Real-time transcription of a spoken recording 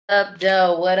Up,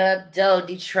 Doe? What up, Doe?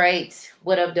 Detroit.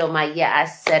 What up, Doe? My Yeah, I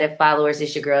Said It followers.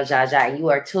 It's your girl, Zsa Zsa. And you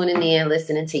are tuning in,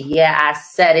 listening to Yeah, I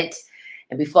Said It.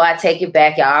 And before I take it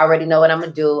back, y'all already know what I'm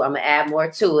going to do. I'm going to add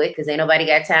more to it because ain't nobody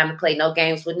got time to play no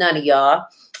games with none of y'all.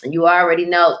 And you already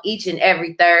know each and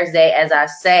every Thursday, as I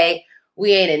say,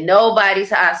 we ain't in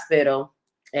nobody's hospital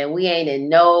and we ain't in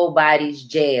nobody's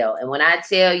jail. And when I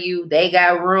tell you they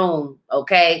got room,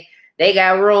 okay, they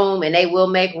got room and they will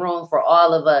make room for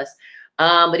all of us.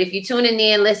 But if you're tuning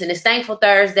in, listen, it's Thankful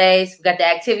Thursdays. We got the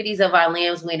activities of our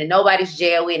limbs. We ain't in nobody's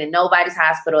jail. We ain't in nobody's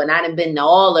hospital. And I done been to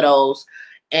all of those.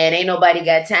 And ain't nobody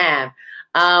got time.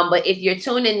 But if you're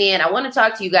tuning in, I want to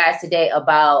talk to you guys today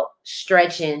about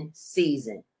stretching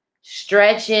season.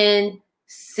 Stretching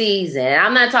season. And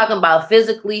I'm not talking about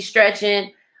physically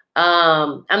stretching.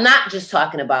 I'm not just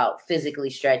talking about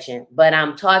physically stretching, but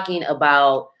I'm talking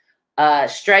about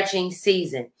stretching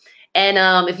season. And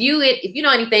if you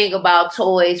know anything about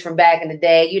toys from back in the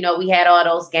day, you know, we had all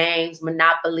those games,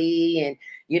 Monopoly, and,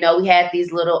 you know, we had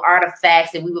these little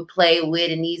artifacts that we would play with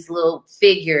and these little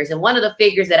figures. And one of the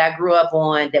figures that I grew up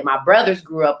on, that my brothers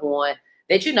grew up on,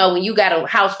 that, you know, when you got a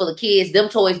house full of kids, them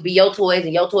toys be your toys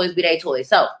and your toys be their toys.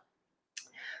 So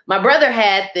my brother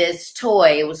had this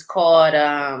toy. It was called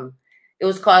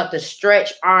the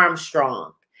Stretch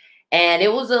Armstrong. And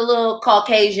it was a little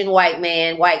Caucasian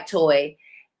white toy.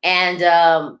 And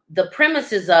the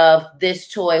premises of this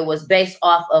toy was based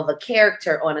off of a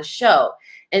character on a show.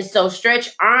 And so Stretch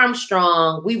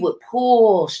Armstrong, we would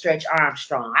pull Stretch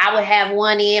Armstrong. I would have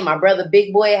one in. My brother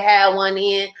Big Boy had one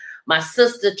in. My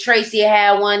sister Tracy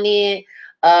had one in.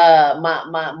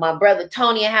 My brother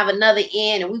Tony have another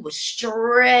in. And we would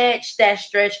stretch that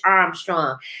Stretch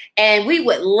Armstrong. And we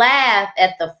would laugh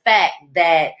at the fact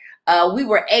that we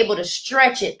were able to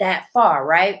stretch it that far,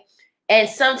 right? And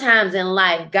sometimes in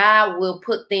life, God will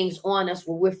put things on us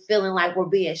where we're feeling like we're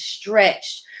being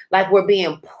stretched, like we're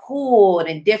being pulled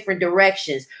in different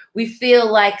directions. We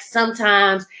feel like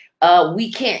sometimes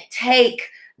we can't take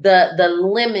the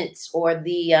limits or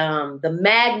the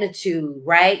magnitude,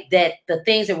 right? That the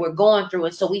things that we're going through.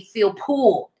 And so we feel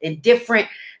pulled in different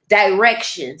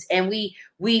directions, and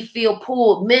we feel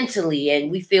pulled mentally, and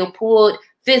we feel pulled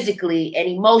physically and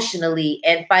emotionally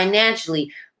and financially.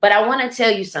 But I want to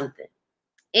tell you something.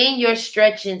 In your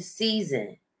stretching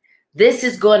season, this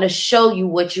is going to show you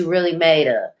what you're really made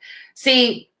of.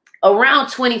 See, around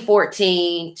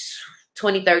 2014,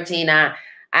 2013, I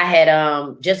had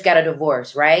just got a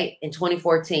divorce, right? In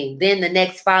 2014. Then the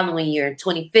next following year, in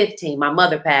 2015, my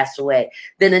mother passed away.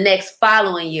 Then the next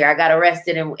following year, I got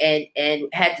arrested and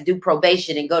had to do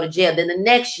probation and go to jail. Then the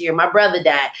next year, my brother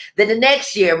died. Then the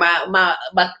next year, my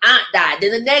aunt died.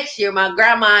 Then the next year, my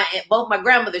grandma and both my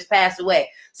grandmothers passed away.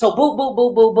 So boop, boop,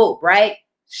 boop, boop, boop, right?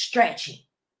 Stretching,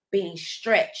 being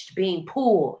stretched, being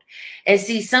pulled. And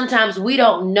see, sometimes we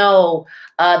don't know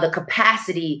the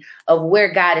capacity of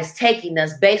where God is taking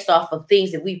us based off of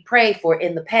things that we prayed for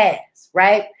in the past,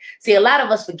 right? See, a lot of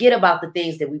us forget about the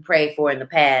things that we prayed for in the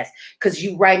past because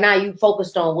right now you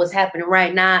focused on what's happening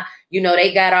right now. You know,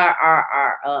 they got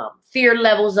our fear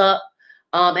levels up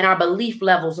and our belief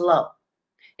levels low.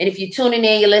 And if you're tuning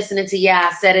in, you're listening to Yeah,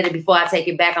 I Said It. And before I take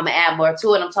it back, I'm going to add more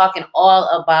to it. I'm talking all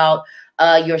about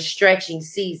your stretching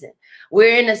season.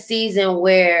 We're in a season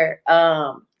where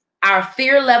our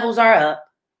fear levels are up,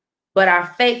 but our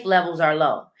faith levels are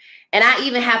low. And I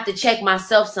even have to check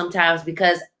myself sometimes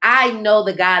because I know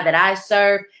the God that I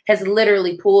serve has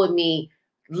literally pulled me,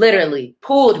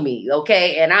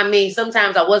 okay? And I mean,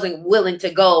 sometimes I wasn't willing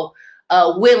to go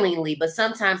willingly, but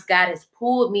sometimes God has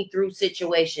pulled me through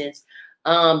situations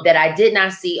that I did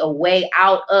not see a way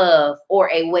out of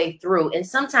or a way through. And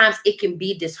sometimes it can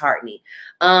be disheartening.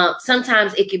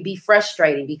 Sometimes it can be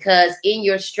frustrating because in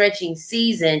your stretching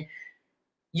season,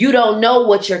 you don't know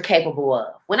what you're capable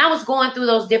of. When I was going through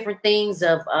those different things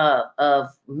of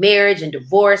marriage and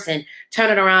divorce and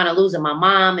turning around and losing my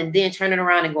mom and then turning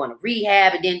around and going to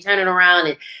rehab and then turning around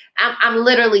and I'm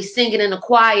literally singing in the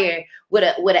choir with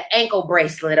an ankle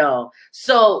bracelet on.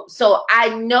 So I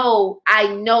know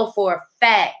for a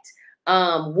fact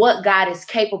what God is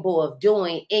capable of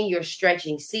doing in your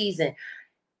stretching season.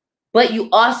 But you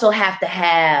also have to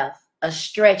have a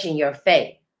stretch in your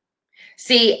faith.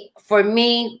 See, for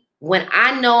me, when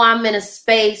I know I'm in a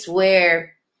space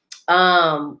where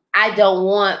I don't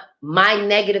want my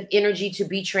negative energy to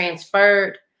be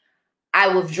transferred,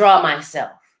 I withdraw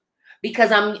myself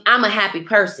because I'm a happy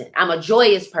person. I'm a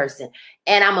joyous person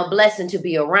and I'm a blessing to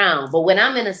be around. But when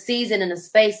I'm in a season, in a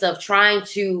space of trying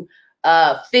to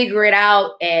figure it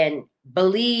out and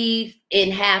believe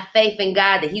and have faith in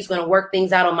God that he's going to work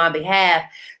things out on my behalf,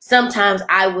 sometimes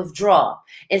I withdraw.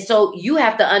 And so you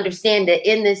have to understand that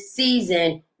in this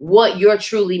season, what you're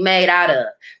truly made out of.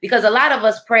 Because a lot of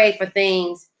us pray for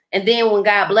things, and then when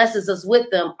God blesses us with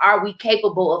them, are we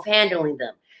capable of handling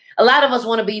them? A lot of us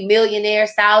want to be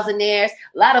millionaires, thousandaires.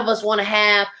 A lot of us want to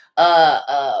have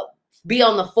be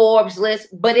on the Forbes list.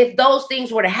 But if those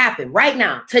things were to happen right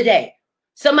now, today,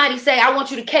 somebody say, I want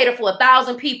you to cater for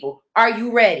 1,000 people. Are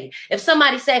you ready? If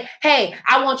somebody say, hey,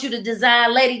 I want you to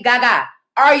design Lady Gaga.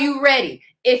 Are you ready?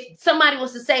 If somebody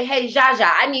was to say, hey, Zsa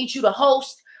Zsa, I need you to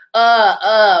host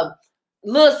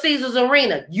Little Caesars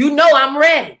Arena. You know I'm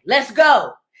ready. Let's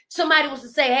go. Somebody was to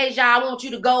say, hey, Zsa, I want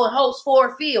you to go and host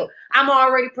Ford Field. I'm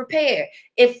already prepared.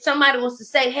 If somebody was to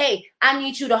say, hey, I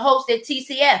need you to host at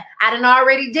TCF, I done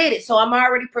already did it, so I'm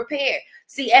already prepared.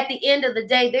 See, at the end of the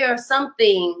day, there are some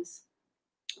things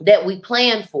that we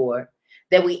plan for,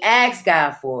 that we ask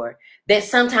God for, that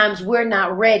sometimes we're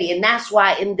not ready. And that's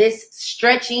why in this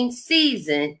stretching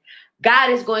season,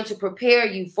 God is going to prepare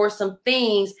you for some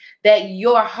things that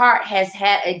your heart has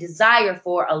had a desire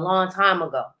for a long time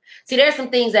ago. See, there's some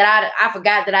things that I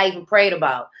forgot that I even prayed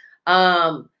about.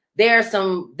 There are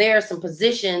some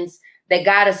positions that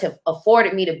God has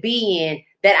afforded me to be in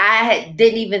that I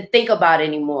didn't even think about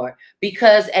anymore.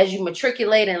 Because as you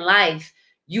matriculate in life,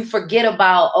 you forget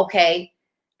about, okay,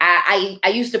 I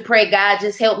used to pray, God,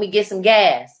 just help me get some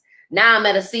gas. Now I'm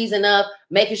at a season of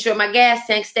making sure my gas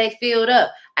tank stay filled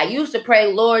up. I used to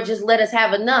pray, Lord, just let us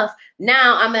have enough.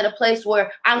 Now I'm at a place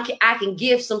where I can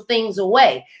give some things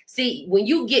away. See, when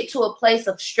you get to a place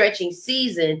of stretching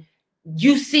season,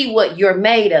 you see what you're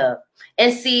made of.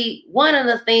 And see, one of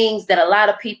the things that a lot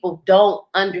of people don't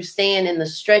understand in the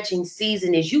stretching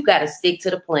season is you got to stick to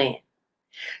the plan.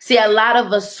 See, a lot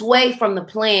of us sway from the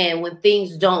plan when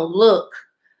things don't look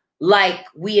like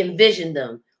we envisioned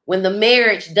them. When the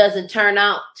marriage doesn't turn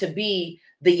out to be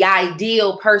the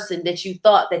ideal person that you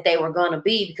thought that they were going to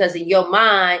be, because in your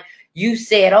mind, you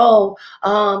said, oh,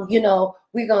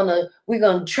 we're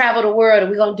gonna travel the world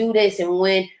and we're gonna do this. And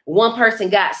when one person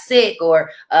got sick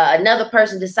or another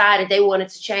person decided they wanted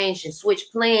to change and switch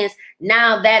plans,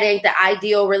 now that ain't the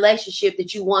ideal relationship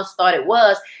that you once thought it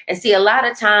was. And see, a lot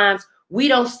of times we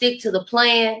don't stick to the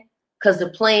plan because the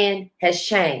plan has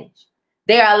changed.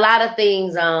 There are a lot of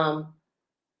things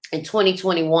in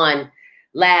 2021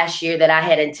 last year that I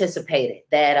had anticipated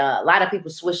that a lot of people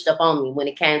switched up on me when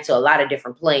it came to a lot of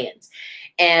different plans.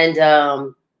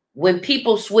 And when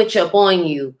people switch up on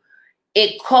you,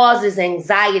 it causes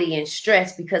anxiety and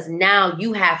stress because now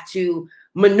you have to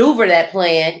maneuver that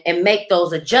plan and make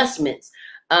those adjustments.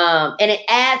 And it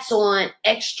adds on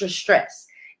extra stress.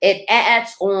 It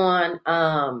adds on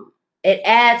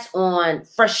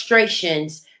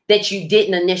frustrations that you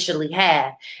didn't initially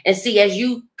have. And see, as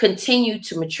you continue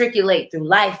to matriculate through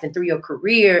life and through your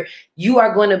career, you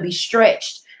are going to be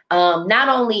stretched, not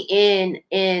only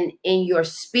in your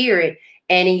spirit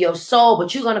and in your soul,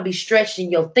 but you're going to be stretched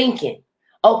in your thinking.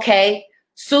 Okay,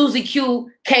 Susie Q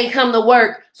can't come to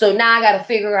work, so now I got to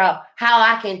figure out how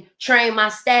I can train my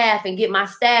staff and get my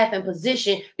staff in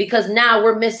position because now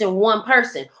we're missing one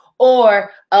person. Or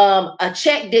a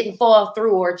check didn't fall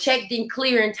through, or a check didn't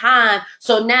clear in time.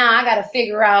 So now I got to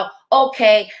figure out,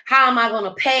 okay, how am I going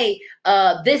to pay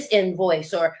this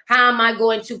invoice? Or how am I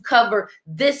going to cover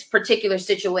this particular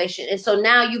situation? And so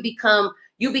now you become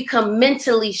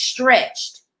mentally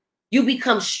stretched. You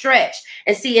become stretched.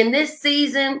 And see, in this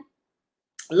season,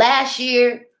 last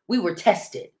year, we were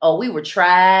tested. Oh, we were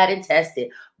tried and tested.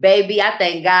 Baby, I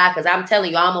thank God, because I'm telling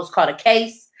you, I almost caught a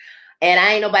case. And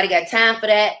I ain't nobody got time for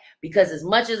that. Because as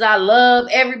much as I love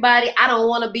everybody, I don't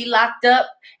want to be locked up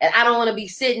and I don't want to be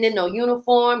sitting in no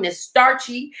uniform that's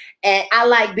starchy, and I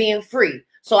like being free.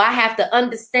 So I have to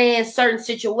understand certain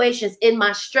situations in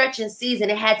my stretching season.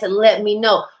 It had to let me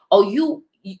know, oh, you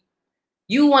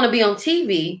want to be on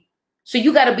TV, so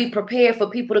you got to be prepared for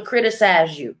people to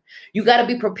criticize you. You got to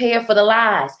be prepared for the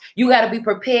lies. You got to be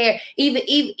prepared, even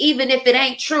if it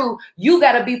ain't true, you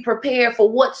got to be prepared for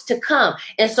what's to come.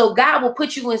 And so God will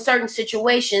put you in certain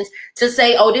situations to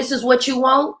say, oh, this is what you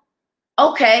want?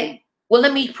 Okay, well,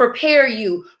 let me prepare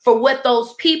you for what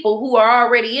those people who are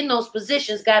already in those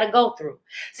positions got to go through.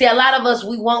 See, a lot of us,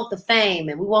 we want the fame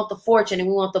and we want the fortune and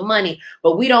we want the money,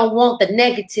 but we don't want the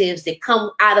negatives that come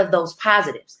out of those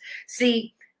positives.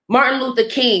 See, Martin Luther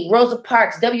King, Rosa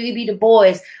Parks, W.E.B. Du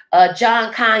Bois,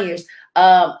 John Conyers,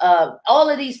 all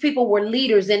of these people were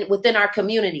leaders within our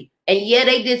community. And yeah,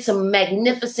 they did some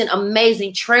magnificent,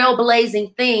 amazing,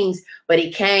 trailblazing things, but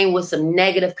it came with some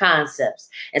negative concepts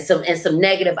and some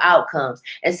negative outcomes.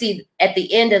 And see, at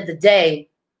the end of the day,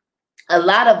 a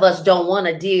lot of us don't want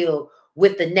to deal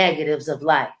with the negatives of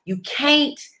life. You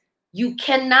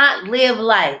cannot live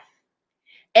life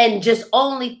and just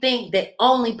only think that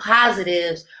only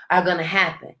positives are going to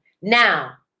happen.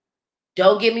 Now,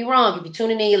 don't get me wrong. If you're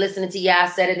tuning in, you're listening to I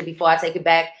Said It, and before I take it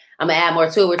back, I'm going to add more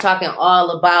to it. We're talking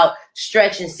all about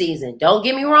stretching season. Don't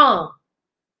get me wrong.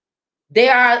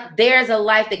 There's a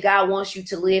life that God wants you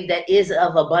to live that is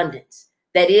of abundance,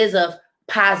 that is of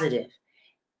positive.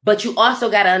 But you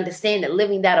also got to understand that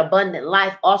living that abundant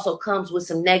life also comes with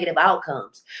some negative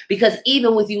outcomes. Because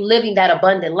even with you living that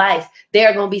abundant life, there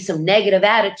are going to be some negative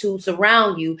attitudes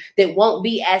around you that won't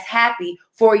be as happy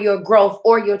for your growth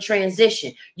or your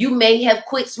transition. You may have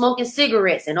quit smoking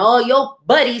cigarettes and all your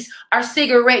buddies are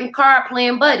cigarette and card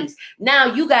playing buddies. Now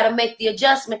you got to make the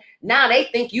adjustment. Now they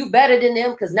think you better than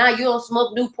them because now you don't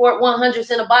smoke Newport 100s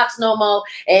in a box no more.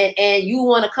 And you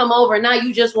want to come over. Now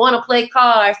you just want to play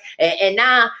cards. And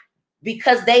now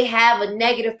because they have a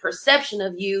negative perception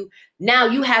of you, now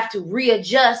you have to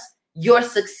readjust your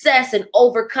success in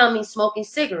overcoming smoking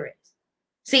cigarettes.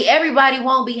 See, everybody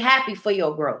won't be happy for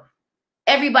your growth.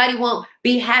 Everybody won't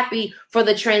be happy for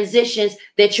the transitions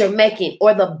that you're making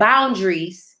or the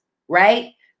boundaries, right,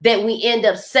 that we end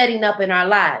up setting up in our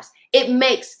lives. It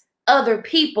makes other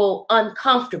people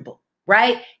uncomfortable,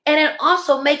 right? And it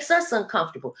also makes us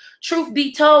uncomfortable. Truth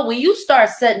be told, when you start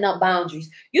setting up boundaries,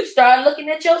 you start looking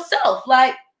at yourself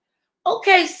like,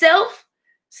 okay, self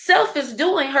is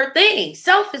doing her thing.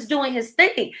 Self is doing his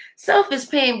thing. Self is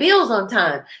paying bills on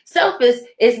time. Self is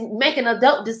making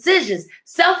adult decisions.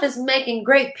 Self is making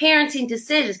great parenting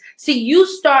decisions. See,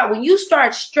 when you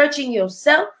start stretching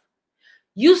yourself,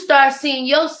 you start seeing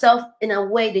yourself in a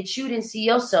way that you didn't see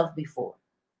yourself before.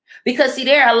 Because see,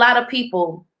 there are a lot of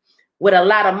people with a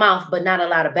lot of mouth, but not a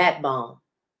lot of backbone.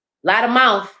 A lot of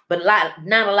mouth, but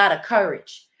not a lot of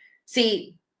courage.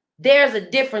 See, there's a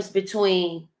difference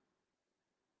between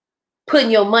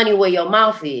putting your money where your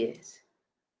mouth is.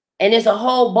 And it's a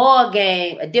whole ball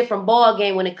game, a different ball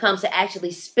game when it comes to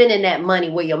actually spending that money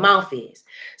where your mouth is.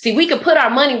 See, we can put our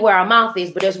money where our mouth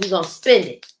is, but as we're going to spend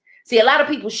it. See, a lot of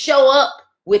people show up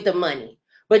with the money,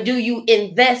 but do you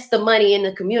invest the money in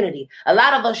the community? A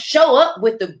lot of us show up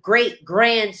with the great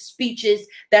grand speeches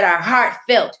that are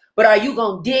heartfelt, but are you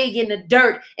going to dig in the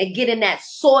dirt and get in that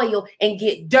soil and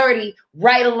get dirty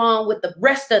right along with the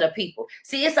rest of the people?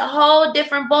 See, it's a whole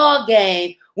different ball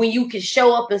game when you can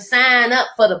show up and sign up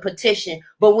for the petition,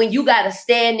 but when you got to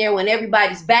stand there when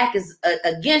everybody's back is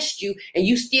against you and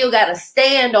you still got to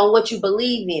stand on what you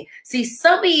believe in. See,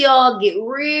 some of y'all get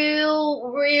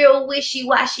real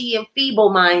wishy-washy and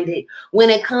feeble-minded when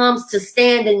it comes to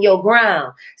standing your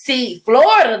ground. See,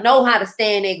 Florida know how to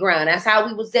stand their ground. That's how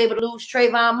we was able to lose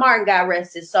Trayvon Martin, got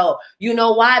arrested. So you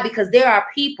know why? Because there are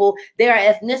people, there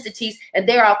are ethnicities, and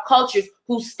there are cultures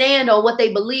who stand on what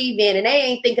they believe in, and they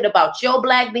ain't thinking about your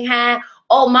black behind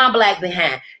or my black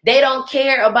behind. They don't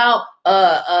care about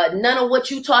none of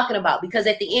what you talking about, because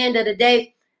at the end of the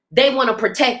day, they want to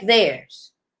protect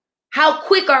theirs. How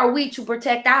quick are we to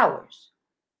protect ours?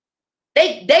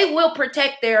 They will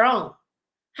protect their own.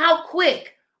 How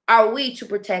quick are we to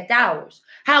protect ours?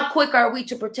 How quick are we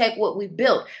to protect what we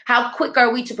built? How quick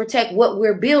are we to protect what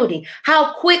we're building?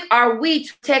 How quick are we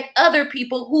to protect other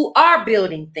people who are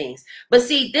building things? But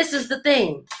see, this is the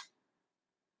thing.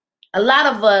 A lot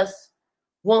of us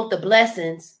want the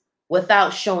blessings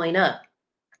without showing up.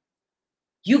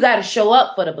 You got to show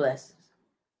up for the blessings.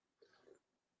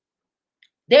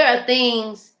 There are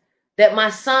things that my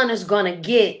son is going to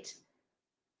get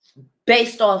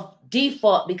based off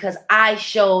default because I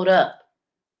showed up.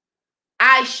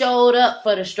 I showed up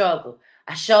for the struggle.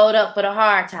 I showed up for the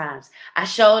hard times. I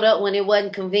showed up when it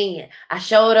wasn't convenient. I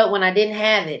showed up when I didn't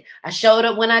have it. I showed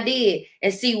up when I did.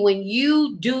 And see, when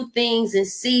you do things in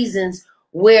seasons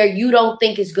where you don't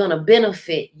think it's going to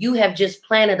benefit, you have just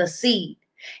planted a seed.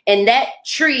 And that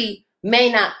tree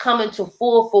may not come into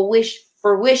full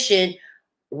fruition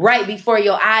right before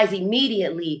your eyes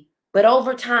immediately, but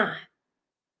over time.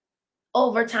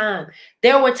 Over time.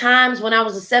 There were times when I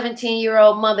was a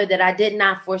 17-year-old mother that I did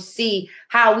not foresee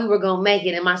how we were going to make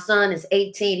it. And my son is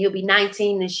 18. He'll be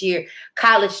 19 this year,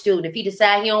 college student. If he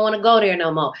decide he don't want to go there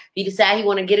no more, if he decide he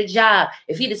want to get a job,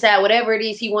 if he decide whatever it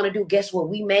is he want to do, guess what?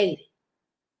 We made it.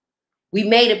 We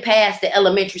made it past the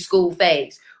elementary school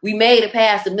phase. We made it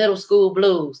past the middle school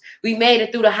blues. We made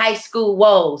it through the high school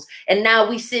woes. And now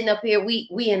we sitting up here, we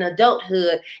in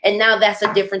adulthood. And now that's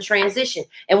a different transition.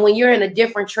 And when you're in a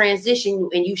different transition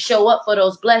and you show up for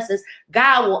those blessings,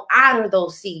 God will honor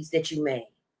those seeds that you made.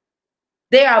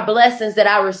 There are blessings that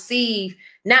I receive,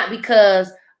 not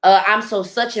because I'm so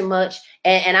such and much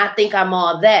and I think I'm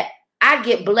all that. I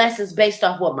get blessings based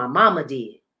off what my mama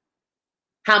did,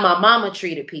 how my mama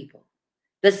treated people,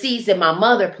 the seeds that my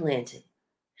mother planted.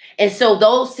 And so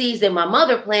those seeds that my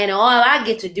mother planted, all I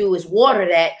get to do is water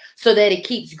that so that it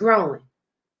keeps growing.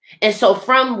 And so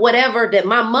from whatever that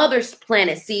my mother's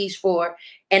planted seeds for,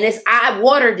 and as I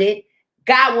watered it,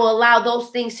 God will allow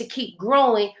those things to keep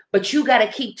growing, but you got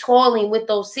to keep toiling with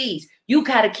those seeds. You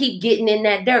got to keep getting in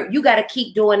that dirt. You got to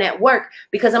keep doing that work,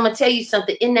 because I'm going to tell you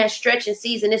something, in that stretching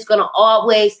season, it's going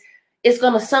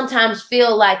to sometimes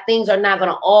feel like things are not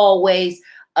going to always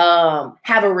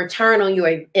have a return on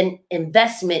your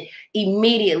investment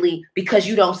immediately, because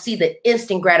you don't see the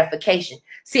instant gratification.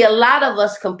 See, a lot of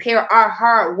us compare our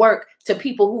hard work to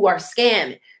people who are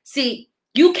scamming. See,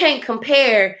 you can't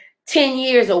compare 10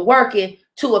 years of working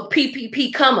to a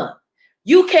PPP come up.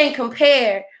 You can't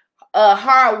compare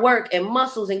hard work and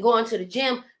muscles and going to the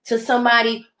gym to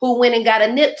somebody who went and got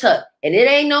a nip tuck. And it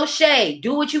ain't no shade.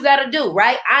 Do what you got to do,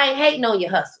 right? I ain't hating on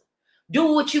your hustle.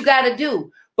 Do what you got to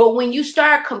do. But when you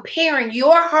start comparing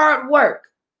your hard work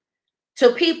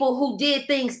to people who did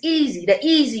things easy, the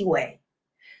easy way,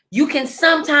 you can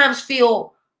sometimes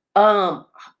feel,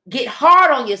 get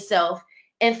hard on yourself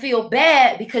and feel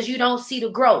bad because you don't see the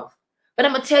growth. But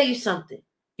I'm going to tell you something.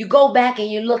 You go back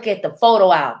and you look at the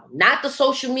photo album, not the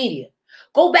social media.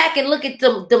 Go back and look at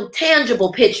them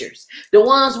tangible pictures, the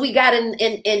ones we got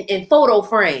in photo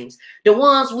frames, the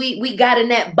ones we got in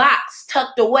that box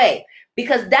tucked away,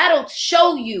 because that'll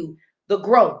show you the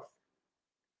growth.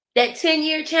 That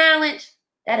 10-year challenge,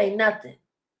 that ain't nothing.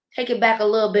 Take it back a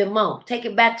little bit more. Take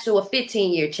it back to a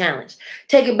 15-year challenge.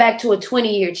 Take it back to a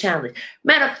 20-year challenge.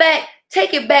 Matter of fact,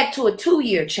 take it back to a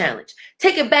 2-year challenge.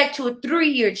 Take it back to a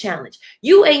 3-year challenge.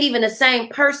 You ain't even the same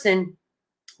person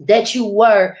that you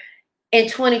were in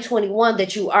 2021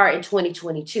 that you are in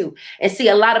 2022. And see,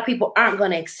 a lot of people aren't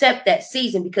going to accept that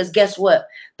season, because guess what?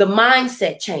 The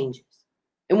mindset changes.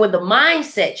 And when the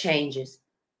mindset changes,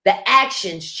 the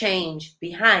actions change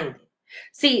behind it.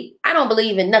 See, I don't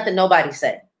believe in nothing nobody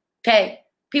said. Okay?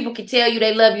 People can tell you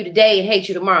they love you today and hate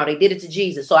you tomorrow. They did it to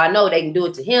Jesus. So I know they can do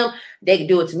it to him. They can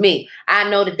do it to me. I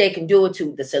know that they can do it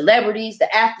to the celebrities,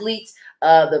 the athletes,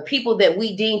 the people that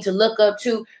we deem to look up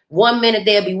to. 1 minute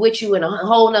they'll be with you, and a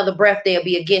whole nother breath they'll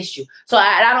be against you. So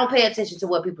I don't pay attention to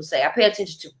what people say. I pay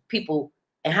attention to people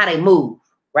and how they move,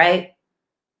 right?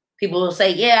 People will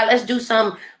say, yeah, let's do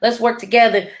something. Let's work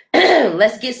together.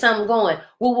 Let's get something going.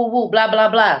 Woo, woo, woo, blah, blah,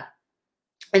 blah.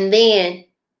 And then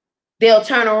they'll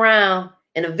turn around,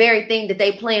 and the very thing that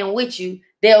they playing with you,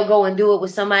 they'll go and do it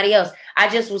with somebody else. I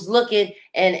just was looking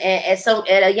at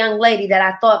a young lady that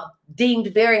I thought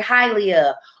deemed very highly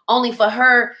of, only for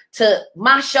her to,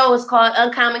 my show is called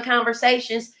Uncommon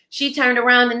Conversations. She turned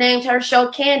around and named her show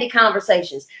Candy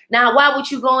Conversations. Now, why would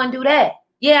you go and do that?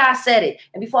 Yeah, I said it.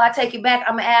 And before I take it back,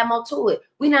 I'm going to add more to it.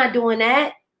 We're not doing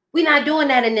that. We're not doing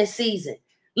that in this season.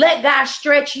 Let God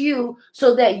stretch you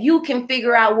so that you can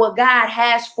figure out what God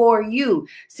has for you.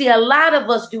 See, a lot of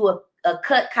us do a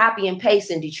cut, copy, and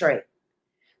paste in Detroit.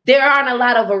 There aren't a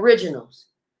lot of originals.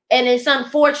 And it's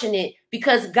unfortunate,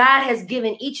 because God has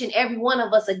given each and every one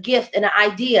of us a gift and an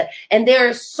idea. And there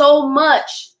is so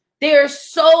much. There's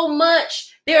so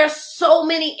much. There are so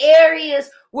many areas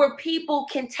where people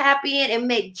can tap in and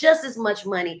make just as much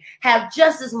money, have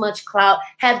just as much clout,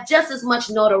 have just as much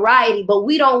notoriety. But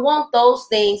we don't want those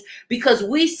things, because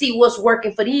we see what's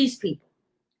working for these people.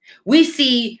 We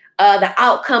see the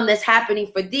outcome that's happening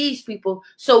for these people.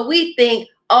 So we think,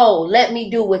 oh, let me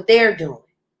do what they're doing.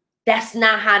 That's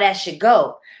not how that should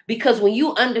go. Because when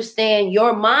you understand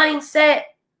your mindset,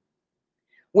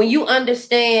 when you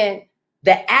understand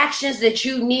the actions that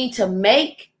you need to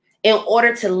make in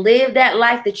order to live that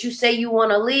life that you say you want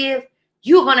to live,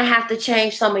 you're going to have to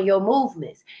change some of your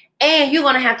movements. And you're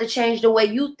going to have to change the way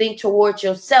you think towards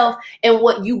yourself and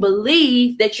what you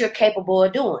believe that you're capable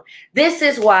of doing. This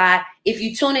is why, if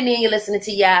you're tuning in, you're listening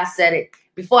to Yeah, I Said It.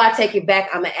 Before I take it back,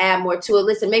 I'm going to add more to it.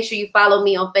 Listen, make sure you follow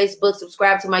me on Facebook.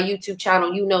 Subscribe to my YouTube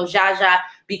channel. You know Zsa Zsa,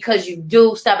 because you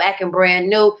do. Stop acting brand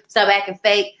new. Stop acting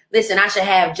fake. Listen, I should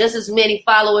have just as many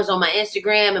followers on my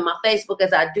Instagram and my Facebook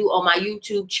as I do on my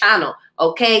YouTube channel.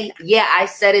 Okay? Yeah, I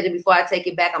said it. And before I take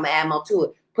it back, I'm going to add more to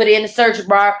it. Put it in the search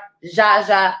bar, Zsa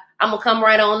Zsa. I'm going to come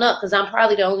right on up, because I'm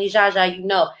probably the only Zsa Zsa you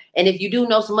know. And if you do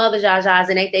know some other Zsa Zas,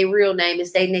 it ain't their real name,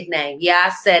 it's their nickname. Yeah, I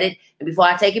said it. And before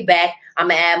I take it back, I'm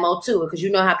going to add more to it, because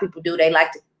you know how people do. They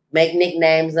like to make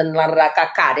nicknames and la la la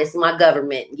ka ka. This is my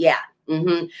government. Yeah.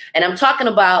 And I'm talking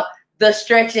about the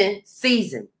stretching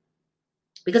season,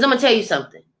 because I'm going to tell you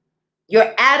something.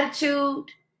 Your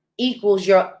attitude equals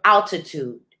your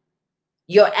altitude.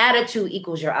 Your attitude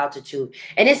equals your altitude.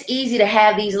 And it's easy to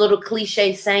have these little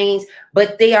cliche sayings,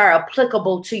 but they are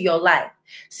applicable to your life.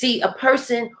 See, a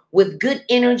person with good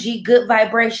energy, good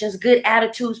vibrations, good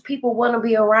attitudes, people want to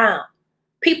be around.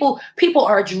 People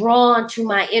are drawn to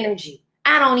my energy.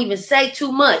 I don't even say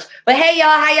too much. But hey, y'all,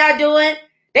 how y'all doing?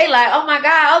 They like, oh my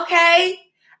God, okay.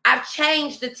 I've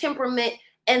changed the temperament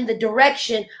and the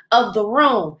direction of the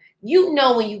room. You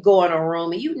know when you go in a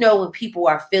room and you know when people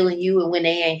are feeling you and when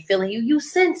they ain't feeling you, you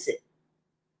sense it.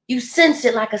 You sense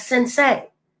it like a sensei.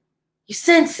 You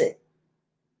sense it.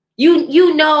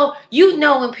 You know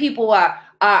when people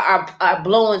are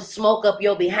blowing smoke up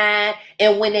your behind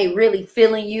and when they really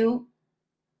feeling you.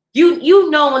 You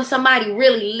know when somebody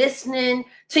really listening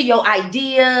to your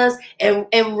ideas and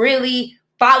really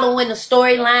following the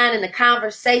storyline and the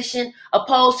conversation,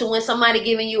 opposed to when somebody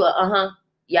giving you a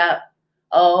yeah,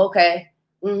 oh okay,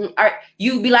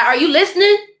 you be like, are you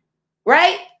listening?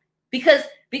 Right? Because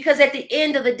at the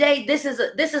end of the day, this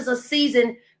is a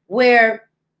season where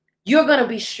you're gonna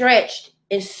be stretched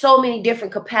in so many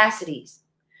different capacities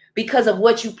because of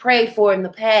what you prayed for in the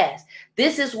past.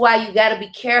 This is why you got to be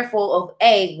careful of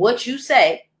what you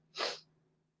say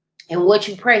and what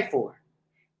you pray for.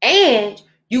 And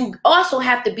you also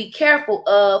have to be careful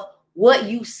of what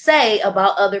you say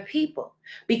about other people.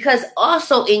 Because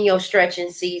also in your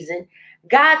stretching season,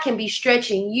 God can be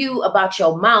stretching you about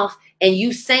your mouth and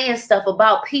you saying stuff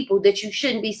about people that you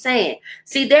shouldn't be saying.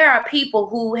 See, there are people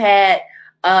who had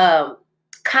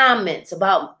comments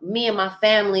about me and my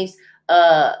family's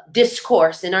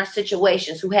discourse in our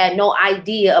situations, who had no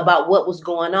idea about what was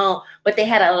going on, but they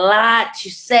had a lot to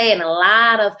say and a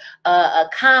lot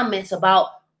of comments about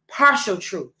partial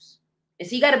truths. And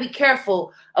so you got to be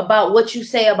careful about what you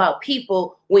say about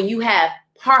people when you have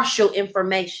partial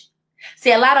information.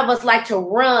 See, a lot of us like to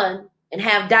run and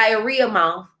have diarrhea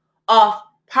mouth off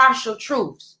partial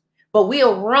truths, but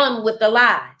we'll run with the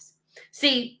lies.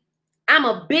 See, I'm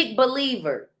a big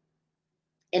believer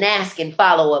in asking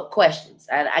follow-up questions.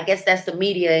 I guess that's the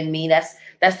media in me.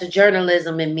 That's the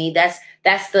journalism in me. That's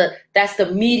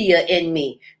the media in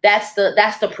me. That's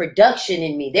the production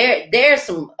in me. There's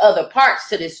some other parts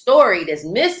to this story that's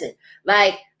missing.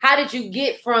 Like, how did you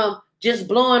get from just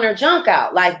blowing her junk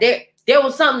out? Like there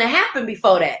was something that happened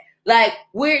before that. Like,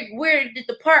 where did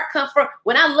the part come from?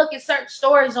 When I look at certain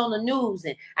stories on the news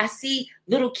and I see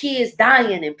little kids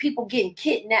dying and people getting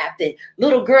kidnapped and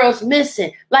little girls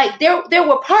missing, like there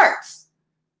were parts.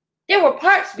 There were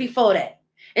parts before that.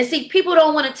 And see, people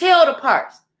don't want to tell the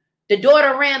parts. The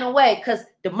daughter ran away because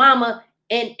the mama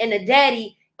and the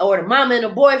daddy, or the mama and the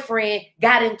boyfriend,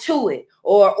 got into it,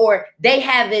 or they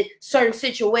have it certain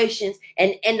situations,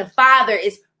 and the father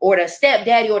is, or the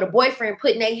stepdaddy or the boyfriend,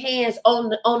 putting their hands on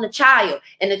the child,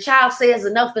 and the child says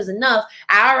enough is enough.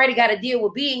 I already got to deal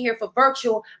with being here for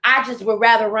virtual. I just would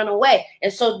rather run away.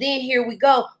 And so then here we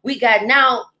go. We got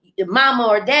now the mama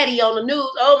or daddy on the news.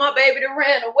 Oh, my baby done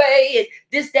ran away, and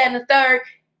this, that, and the third.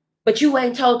 But you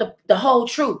ain't told the whole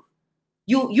truth.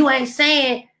 You ain't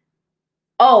saying,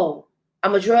 oh,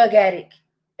 I'm a drug addict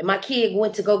and my kid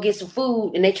went to go get some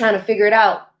food and they trying to figure it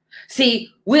out.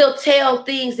 See, we'll tell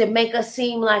things that make us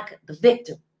seem like the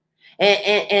victim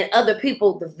and other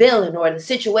people the villain, or the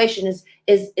situation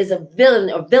is a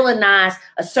villain, or villainize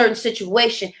a certain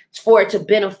situation for it to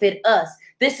benefit us.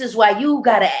 This is why you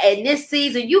gotta, in this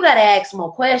season, you gotta ask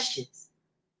more questions.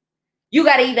 You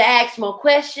gotta either ask more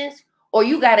questions or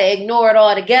you gotta ignore it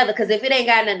altogether, because if it ain't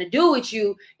got nothing to do with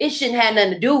you, it shouldn't have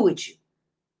nothing to do with you.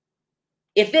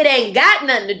 If it ain't got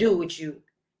nothing to do with you,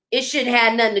 it shouldn't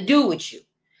have nothing to do with you.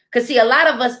 Because see, a lot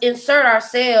of us insert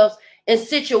ourselves in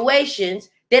situations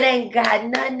that ain't got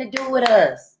nothing to do with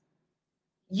us.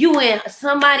 You in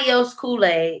somebody else's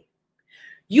Kool-Aid.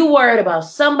 You worried about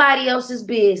somebody else's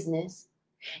business.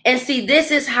 And see,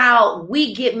 this is how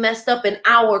we get messed up in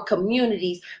our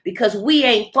communities, because we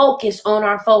ain't focused on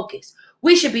our focus.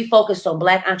 We should be focused on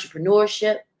Black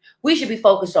entrepreneurship. We should be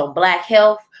focused on Black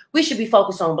health. We should be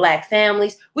focused on Black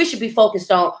families. We should be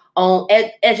focused on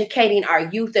educating our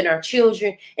youth and our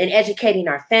children and educating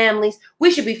our families.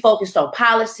 We should be focused on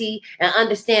policy and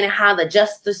understanding how the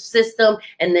justice system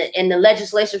and the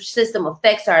legislative system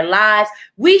affects our lives.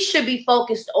 We should be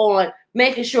focused on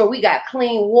making sure we got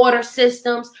clean water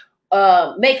systems,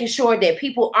 making sure that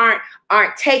people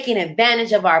aren't taking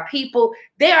advantage of our people.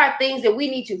 There are things that we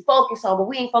need to focus on, but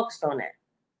we ain't focused on that.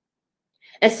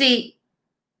 And see,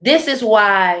 this is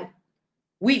why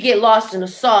we get lost in the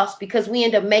sauce, because we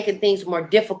end up making things more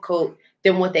difficult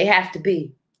than what they have to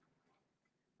be.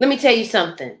 Let me tell you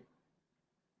something.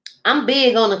 I'm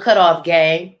big on the cutoff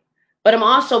game, but I'm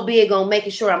also big on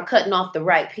making sure I'm cutting off the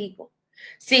right people.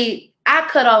 See, I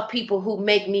cut off people who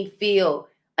make me feel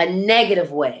a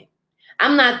negative way.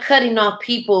 I'm not cutting off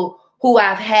people who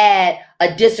I've had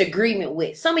a disagreement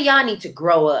with. Some of y'all need to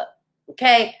grow up,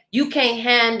 okay? You can't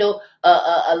handle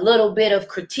a little bit of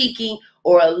critiquing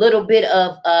or a little bit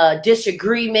of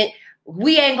disagreement.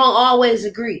 We ain't gonna always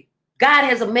agree. God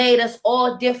has made us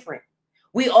all different.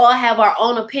 We all have our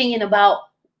own opinion about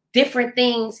different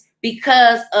things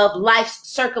because of life's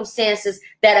circumstances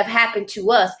that have happened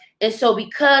to us. And so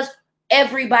because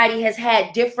everybody has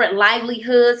had different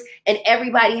livelihoods and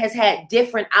everybody has had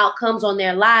different outcomes on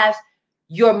their lives,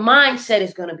 your mindset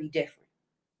is going to be different.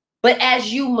 But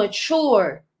as you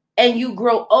mature and you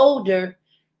grow older,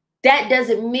 that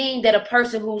doesn't mean that a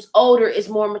person who's older is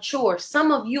more mature.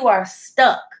 Some of you are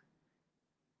stuck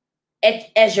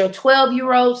as your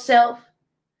 12-year-old self.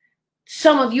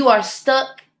 Some of you are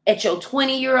stuck at your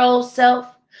 20-year-old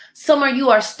self. Some of you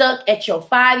are stuck at your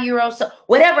 5-year-old self.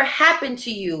 Whatever happened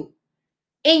to you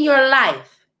in your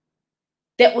life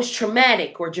that was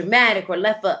traumatic or dramatic or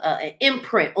left an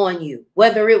imprint on you,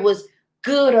 whether it was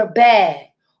good or bad,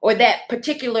 or that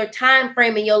particular time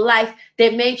frame in your life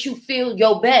that made you feel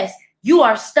your best, you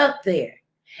are stuck there.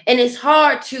 And it's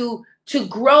hard to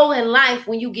grow in life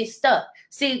when you get stuck.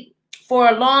 See, for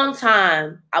a long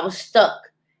time, I was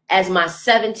stuck as my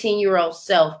 17-year-old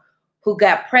self who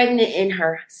got pregnant in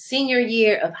her senior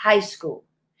year of high school.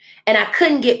 And I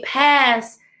couldn't get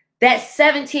past that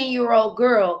 17-year-old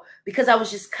girl because I was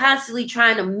just constantly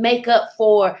trying to make up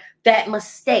for that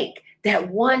mistake, that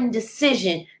one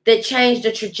decision that changed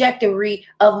the trajectory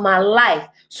of my life.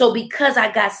 So because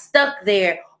I got stuck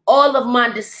there, all of my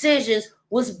decisions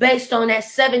was based on that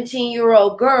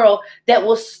 17-year-old girl that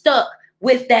was stuck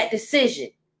with that decision.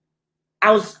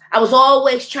 I was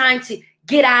always trying to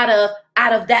get out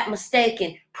of that mistake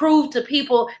and prove to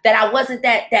people that I wasn't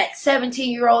that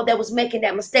 17-year-old that was making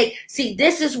that mistake. See,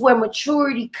 this is where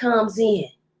maturity comes in.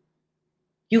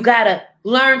 You got to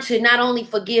learn to not only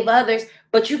forgive others,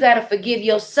 but you got to forgive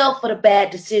yourself for the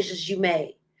bad decisions you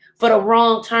made, for the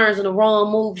wrong turns and the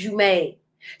wrong moves you made.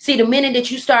 See, the minute that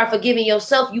you start forgiving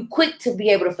yourself, you quick to be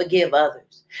able to forgive others.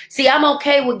 See, I'm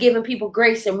okay with giving people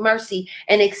grace and mercy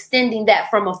and extending that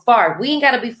from afar. We ain't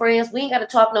got to be friends. We ain't got to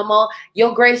talk no more.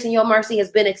 Your grace and your mercy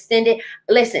has been extended.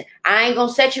 Listen, I ain't going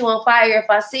to set you on fire if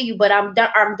I see you, but I'm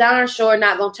darn sure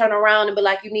not going to turn around and be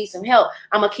like, you need some help.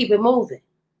 I'm going to keep it moving.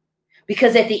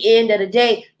 Because at the end of the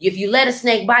day, if you let a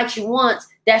snake bite you once,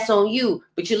 that's on you.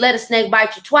 But you let a snake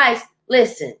bite you twice,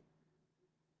 listen,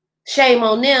 shame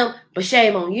on them, but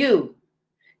shame on you.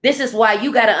 This is why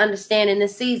you got to understand in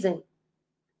this season,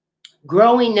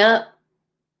 growing up,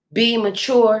 being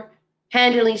mature,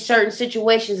 handling certain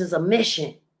situations is a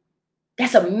mission.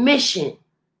 That's a mission.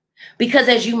 Because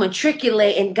as you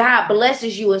matriculate and God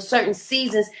blesses you in certain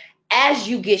seasons, as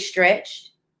you get stretched,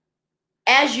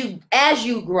 as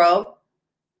you grow,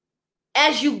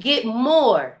 as you get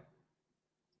more,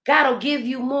 God will give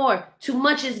you more. Too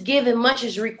much is given, much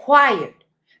is required.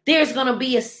 There's going to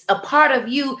be a part of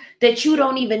you that you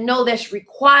don't even know that's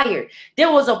required.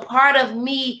 There was a part of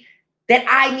me that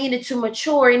I needed to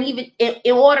mature and even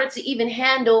in order to even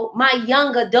handle my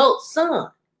young adult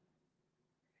son.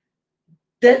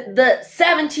 The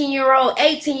 17-year-old,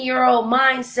 18-year-old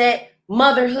mindset,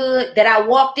 motherhood that I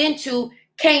walked into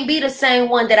can't be the same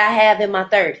one that I have in my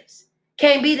 30s.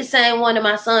 Can't be the same one that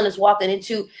my son is walking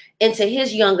into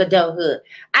his young adulthood.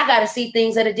 I got to see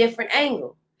things at a different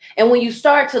angle. And when you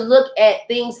start to look at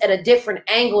things at a different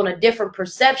angle and a different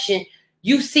perception,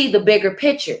 you see the bigger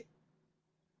picture.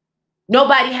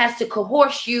 Nobody has to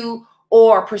coerce you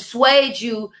or persuade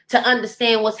you to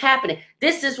understand what's happening.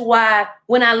 This is why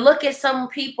when I look at some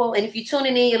people, and if you're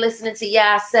tuning in, you're listening to,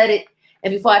 yeah, I said it.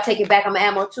 And before I take it back, I'm going to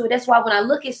add more to it. That's why when I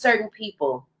look at certain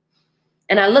people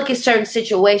and I look at certain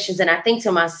situations and I think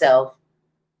to myself,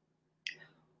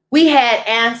 we had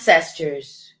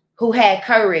ancestors who had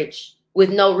courage with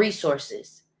no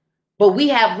resources, but we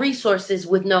have resources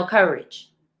with no courage.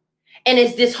 And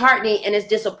it's disheartening and it's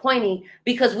disappointing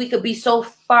because we could be so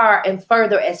far and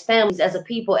further as families, as a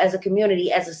people, as a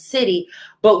community, as a city,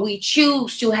 but we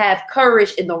choose to have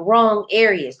courage in the wrong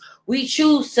areas. We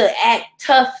choose to act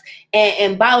tough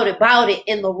and bout it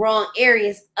in the wrong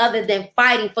areas other than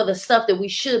fighting for the stuff that we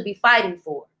should be fighting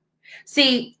for.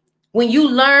 See, when you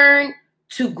learn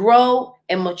to grow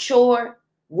and mature,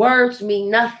 words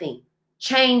mean nothing.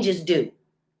 Changes do.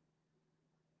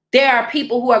 There are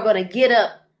people who are going to get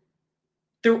up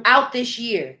throughout this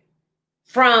year,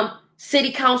 from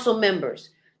city council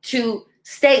members to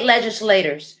state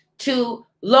legislators, to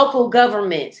local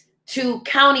governments, to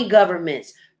county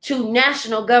governments, to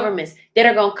national governments that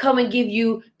are going to come and give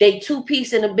you their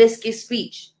two-piece and a biscuit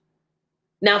speech.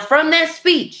 Now, from that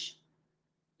speech,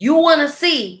 you want to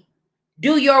see,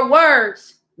 do your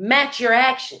words match your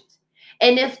actions?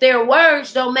 And if their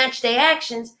words don't match their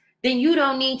actions, then you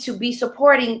don't need to be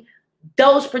supporting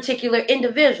those particular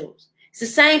individuals. It's the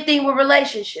same thing with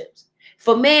relationships. If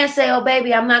a man say, oh,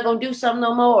 baby, I'm not going to do something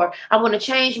no more, I want to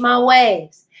change my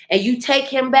ways, and you take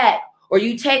him back or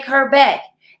you take her back,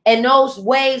 and those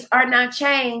ways are not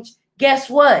changed, guess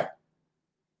what?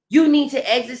 You need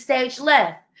to exit stage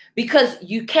left, because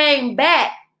you came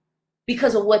back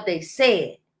because of what they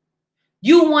said.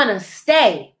 You want to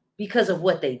stay because of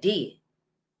what they did.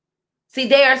 See,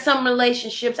 there are some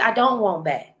relationships I don't want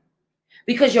back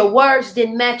because your words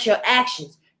didn't match your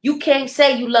actions. You can't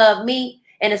say you love me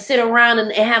and to sit around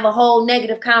and have a whole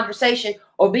negative conversation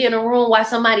or be in a room while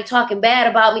somebody talking bad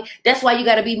about me. That's why you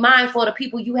got to be mindful of the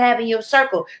people you have in your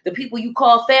circle, the people you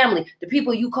call family, the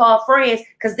people you call friends,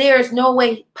 because there is no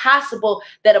way possible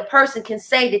that a person can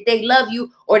say that they love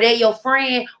you or they're your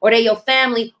friend or they're your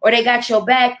family or they got your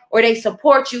back or they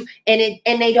support you and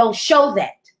they don't show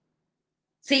that.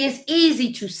 See, it's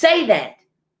easy to say that,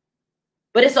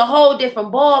 but it's a whole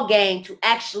different ball game to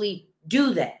actually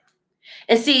do that.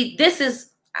 And see,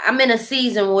 I'm in a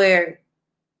season where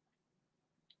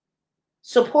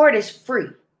support is free.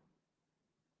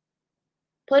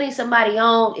 Putting somebody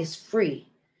on is free.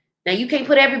 Now, you can't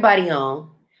put everybody on,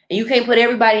 and you can't put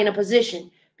everybody in a position,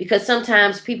 because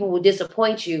sometimes people will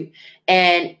disappoint you,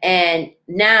 and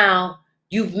now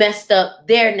you've messed up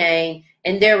their name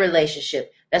and their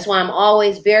relationship. That's why I'm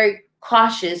always very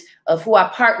cautious of who I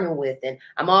partner with, and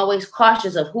I'm always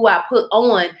cautious of who I put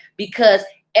on, because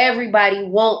everybody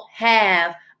won't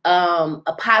have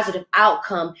a positive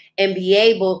outcome and be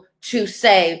able to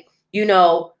say, you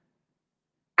know,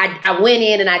 I went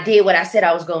in and I did what I said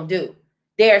I was going to do.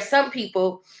 There are some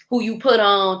people who you put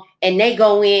on and they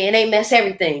go in and they mess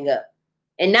everything up.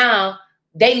 And now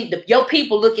your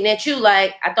people looking at you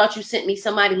like, I thought you sent me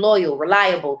somebody loyal,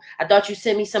 reliable. I thought you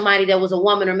sent me somebody that was a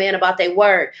woman or man about their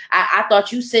word. I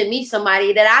thought you sent me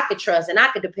somebody that I could trust and I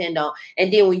could depend on.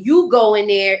 And then when you go in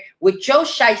there with your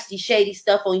shiesty, shady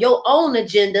stuff on your own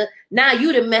agenda, now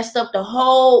you done messed up the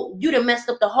whole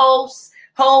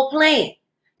plan,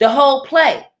 the whole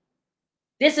play.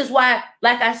 This is why,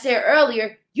 like I said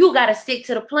earlier, you got to stick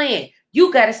to the plan.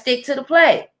 You got to stick to the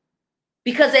play.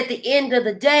 Because at the end of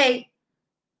the day,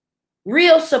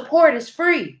 real support is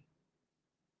free.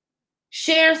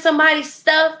 Sharing somebody's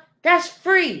stuff, that's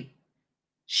free.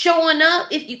 Showing up,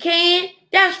 if you can,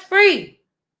 that's free.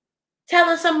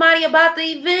 Telling somebody about the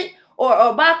event or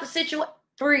about the situation,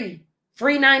 free.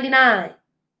 Free 99.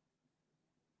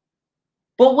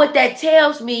 But what that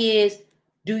tells me is,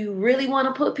 do you really want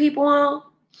to put people on?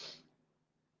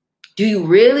 Do you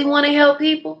really want to help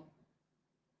people?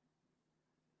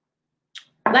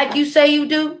 Like you say you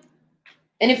do?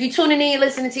 And if you're tuning in,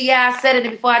 listening to I said it,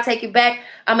 and before I take it back,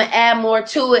 I'm going to add more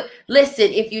to it. Listen,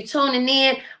 if you're tuning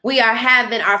in, we are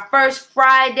having our first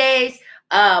Fridays,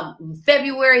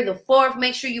 February the 4th.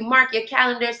 Make sure you mark your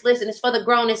calendars. Listen, it's for the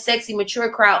grown and sexy,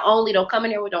 mature crowd only. Don't come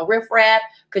in here with no riffraff,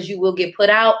 because you will get put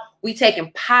out. We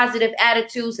taking positive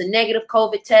attitudes and negative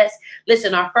COVID tests.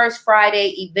 Listen, our first Friday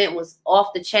event was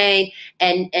off the chain.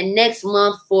 And next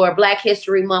month for Black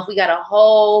History Month, we got a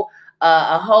whole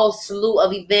slew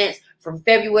of events from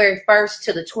February 1st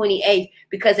to the 28th,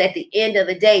 because at the end of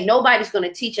the day, nobody's going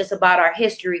to teach us about our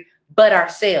history but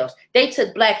ourselves. They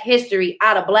took Black history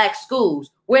out of Black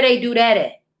schools. Where they do that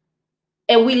at?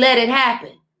 And we let it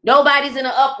happen. Nobody's in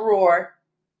an uproar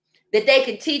that they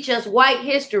can teach us white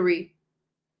history.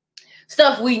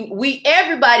 Stuff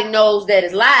everybody knows that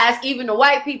is lies. Even the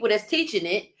white people that's teaching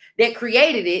it, that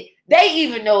created it, they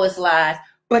even know it's lies.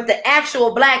 But the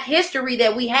actual Black history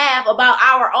that we have about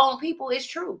our own people is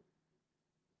true.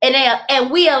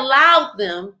 And we allowed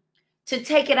them to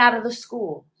take it out of the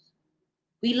schools.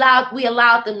 We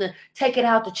allowed them to take it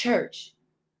out the church.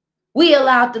 We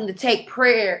allowed them to take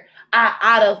prayer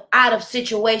out of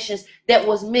situations that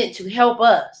was meant to help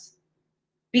us,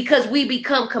 because we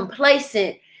become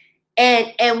complacent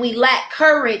and we lack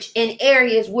courage in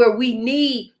areas where we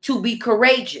need to be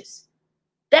courageous.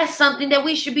 That's something that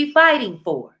we should be fighting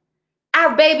for.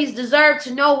 Our babies deserve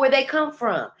to know where they come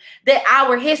from, that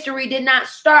our history did not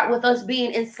start with us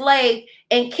being enslaved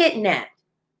and kidnapped.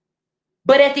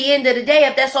 But at the end of the day,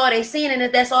 if that's all they seen and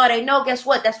if that's all they know, guess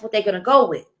what? That's what they're going to go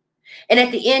with. And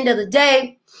at the end of the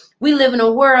day, we live in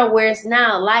a world where it's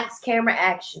now lights, camera,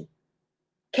 action.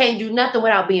 Can't do nothing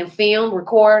without being filmed,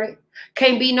 recorded.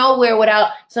 Can't be nowhere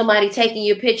without somebody taking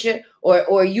your picture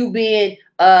or you being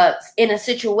in a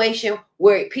situation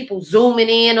where people zooming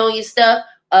in on your stuff.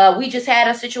 We just had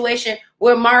a situation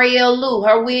where Marielle Lou,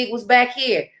 her wig was back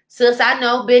here. Sis, I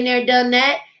know, been there, done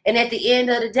that. And at the end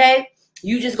of the day,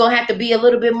 you just gonna have to be a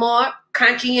little bit more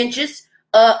conscientious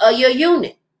of your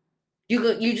unit.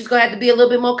 You just gonna have to be a little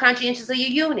bit more conscientious of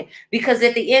your unit, because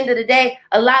at the end of the day,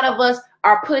 a lot of us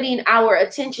are putting our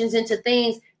attentions into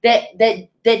things that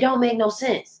don't make no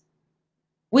sense.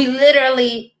 We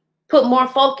literally put more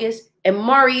focus in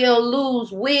Mario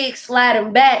Lou's wig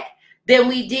sliding back than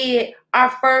we did our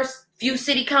first few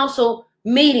city council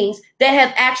meetings that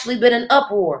have actually been an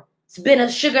uproar. It's been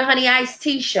a sugar honey iced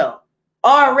tea show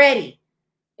already,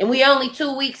 and we only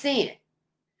 2 weeks in.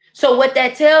 So what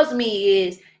that tells me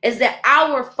is that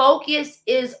our focus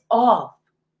is off.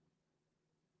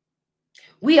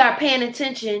 We are paying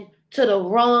attention to the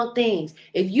wrong things.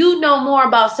 If you know more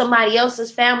about somebody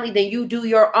else's family than you do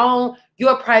your own,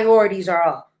 your priorities are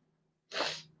off.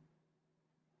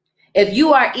 If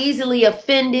you are easily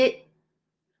offended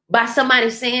by somebody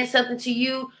saying something to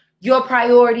you, your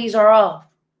priorities are off.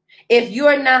 If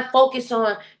you're not focused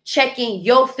on checking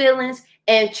your feelings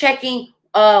and checking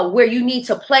where you need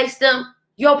to place them,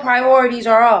 your priorities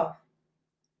are off.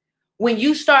 When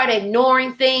you start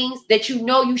ignoring things that you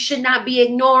know you should not be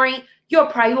ignoring, your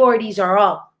priorities are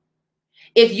off.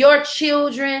 If your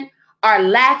children are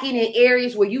lacking in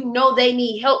areas where you know they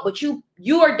need help, but you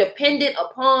are dependent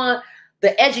upon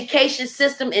the education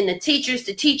system and the teachers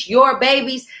to teach your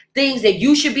babies things that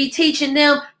you should be teaching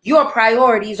them, your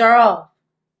priorities are off.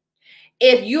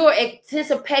 If you're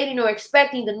anticipating or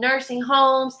expecting the nursing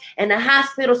homes and the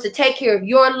hospitals to take care of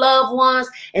your loved ones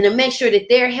and to make sure that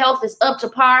their health is up to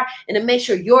par and to make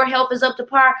sure your health is up to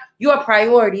par, your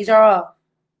priorities are off.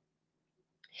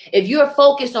 If you're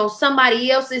focused on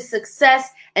somebody else's success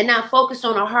and not focused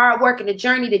on the hard work and the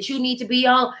journey that you need to be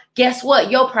on, guess what?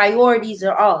 Your priorities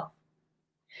are off.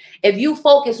 If you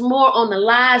focus more on the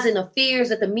lies and the fears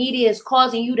that the media is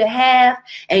causing you to have,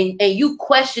 and you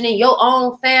questioning your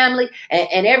own family,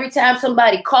 and every time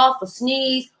somebody cough or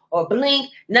sneeze or blink,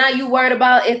 now you worried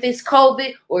about if it's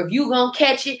COVID or if you gonna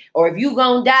catch it or if you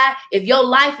gonna die. If your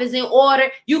life is in order,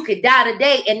 you could die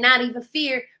today and not even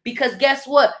fear, because guess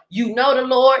what? You know the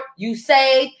Lord, you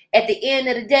saved. At the end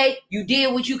of the day, you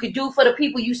did what you could do for the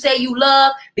people you say you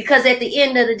love, because at the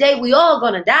end of the day, we all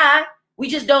gonna die. We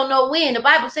just don't know when. The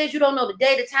Bible says you don't know the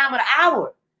day, the time, or the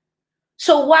hour.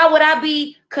 So why would I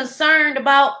be concerned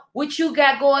about what you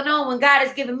got going on when God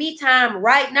has given me time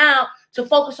right now to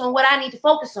focus on what I need to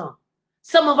focus on?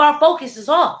 Some of our focus is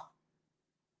off.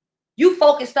 You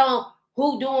focused on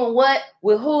who doing what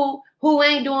with who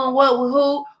ain't doing what with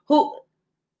who.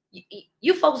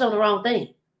 You focus on the wrong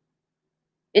thing.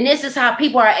 And this is how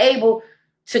people are able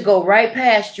to go right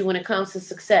past you when it comes to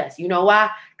success. You know why?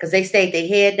 Because they stayed their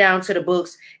head down to the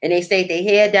books, and they stayed their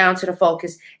head down to the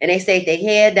focus, and they stayed their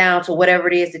head down to whatever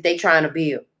it is that they trying to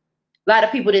build. A lot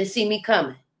of people didn't see me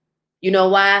coming. You know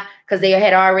why? Because they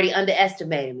had already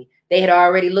underestimated me. They had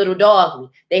already little dogged me.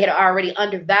 They had already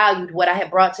undervalued what I had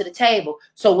brought to the table.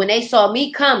 So when they saw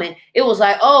me coming, it was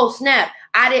like, oh, snap.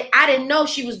 I didn't know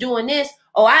she was doing this.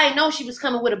 Oh, I didn't know she was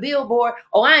coming with a billboard.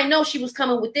 Oh, I didn't know she was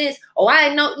coming with this. Oh, I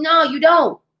didn't know. No, you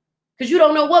don't. Because you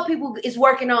don't know what people is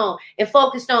working on and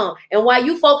focused on. And while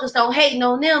you focused on hating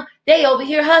on them, they over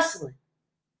here hustling.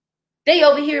 They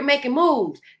over here making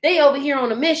moves. They over here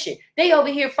on a mission. They over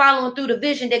here following through the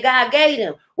vision that God gave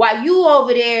them. While you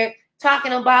over there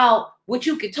talking about what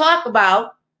you could talk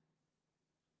about.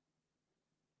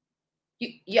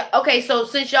 Yeah, okay, so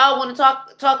since y'all want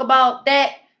to talk about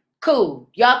that, cool.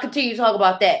 Y'all continue to talk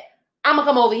about that. I'm going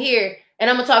to come over here and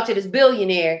I'm going to talk to this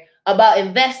billionaire about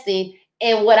investing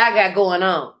in what I got going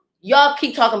on. Y'all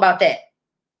keep talking about that.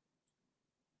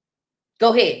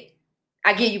 Go ahead.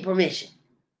 I give you permission.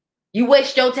 You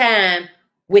waste your time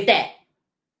with that.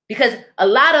 Because a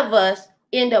lot of us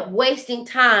end up wasting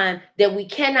time that we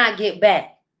cannot get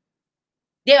back.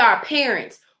 There are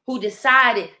parents who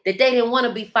decided that they didn't want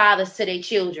to be fathers to their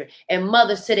children and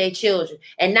mothers to their children.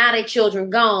 And now their children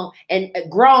gone and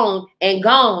grown and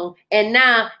gone. And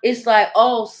now it's like,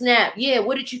 oh, snap. Yeah,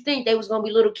 what did you think? They was going to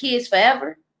be little kids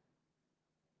forever?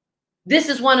 This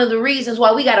is one of the reasons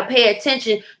why we got to pay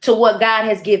attention to what God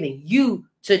has given you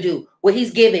to do, what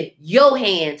he's given your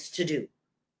hands to do.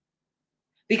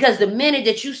 Because the minute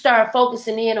that you start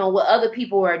focusing in on what other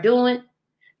people are doing,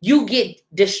 you get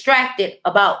distracted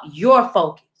about your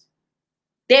focus.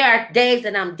 There are days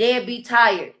that I'm deadbeat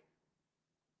tired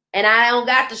and I don't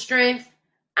got the strength.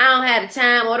 I don't have the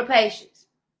time or the patience.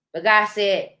 But God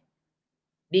said,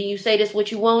 didn't you say this what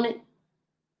you wanted?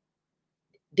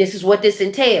 This is what this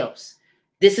entails.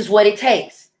 This is what it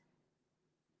takes.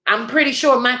 I'm pretty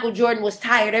sure Michael Jordan was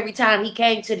tired every time he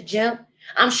came to the gym.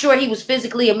 I'm sure he was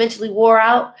physically and mentally wore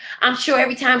out. I'm sure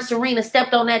every time Serena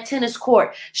stepped on that tennis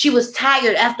court, she was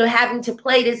tired after having to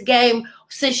play this game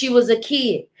since she was a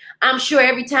kid. I'm sure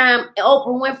every time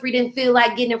Oprah Winfrey didn't feel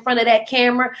like getting in front of that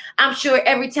camera. I'm sure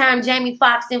every time Jamie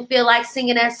Foxx didn't feel like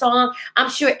singing that song.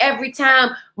 I'm sure every time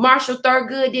Marshall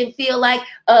Thurgood didn't feel like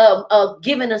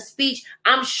giving a speech.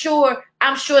 I'm sure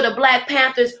the Black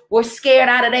Panthers were scared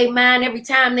out of their mind every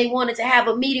time they wanted to have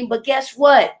a meeting. But guess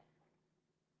what?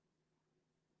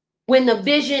 When the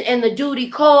vision and the duty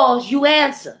calls, you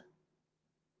answer.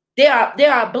 There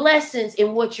are blessings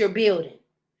in what you're building.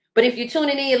 But if you're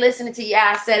tuning in, you're listening to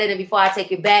I Said It, and before I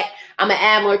take it back, I'm going to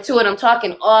add more to it. I'm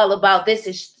talking all about this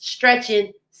is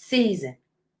stretching season.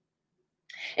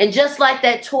 And just like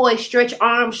that toy, Stretch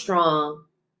Armstrong,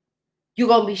 you're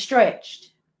going to be stretched.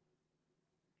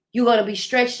 You're going to be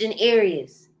stretched in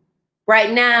areas.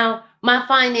 Right now, my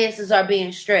finances are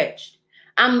being stretched.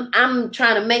 I'm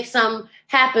trying to make something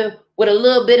happen with a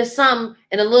little bit of something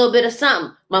and a little bit of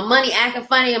something. My money acting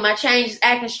funny and my change is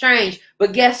acting strange.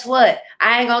 But guess what?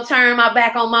 I ain't going to turn my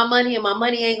back on my money, and my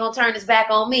money ain't going to turn its back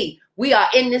on me. We are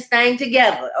in this thing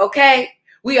together, okay?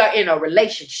 We are in a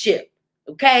relationship,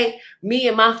 okay? Me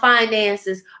and my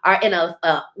finances are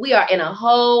we are in a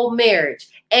whole marriage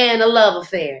and a love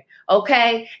affair,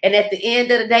 okay? And at the end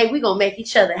of the day, we're going to make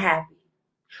each other happy.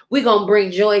 We're going to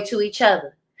bring joy to each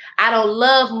other. I don't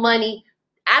love money.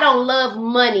 I don't love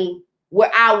money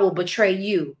where I will betray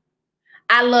you.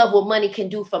 I love what money can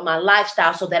do for my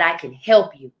lifestyle so that I can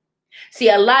help you. See,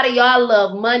 a lot of y'all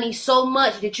love money so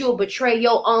much that you'll betray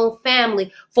your own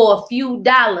family for a few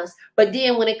dollars. But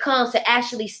then when it comes to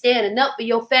actually standing up for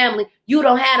your family, you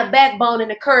don't have the backbone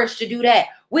and the courage to do that.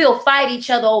 We'll fight each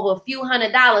other over a few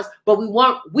 $100s, but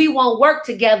we won't work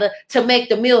together to make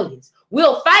the millions.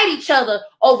 We'll fight each other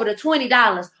over the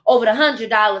 $20, over the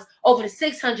 $100, over the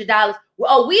 $600.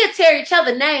 Oh, we'll tear each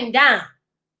other name down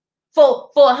for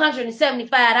 $175,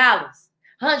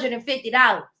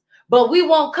 $150. But we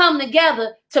won't come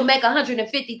together to make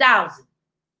 $150,000.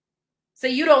 So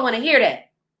you don't want to hear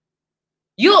that.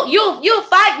 You'll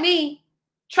fight me,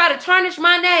 try to tarnish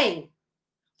my name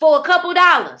for a couple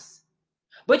dollars,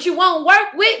 but you won't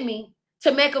work with me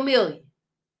to make $1 million.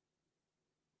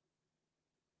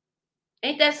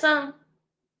 Ain't that something?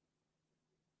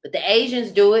 But the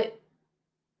Asians do it.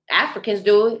 Africans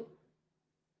do it.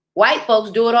 White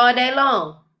folks do it all day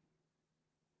long.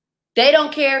 They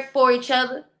don't care for each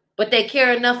other, but they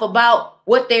care enough about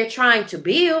what they're trying to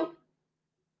build.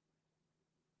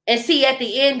 And see, at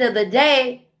the end of the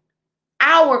day,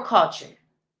 our culture,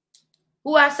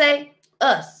 who I say?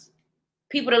 Us.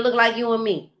 People that look like you and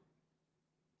me.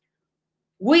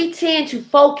 We tend to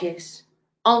focus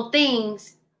on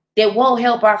things that won't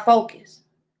help our focus.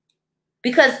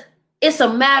 Because it's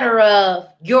a matter of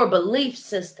your belief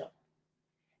system.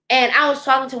 And I was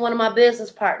talking to one of my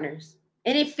business partners,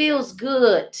 and it feels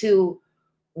good to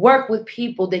work with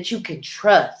people that you can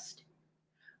trust.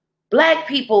 Black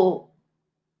people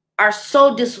are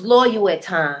so disloyal at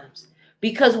times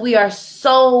because we have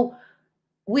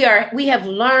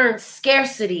learned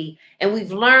scarcity, and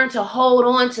we've learned to hold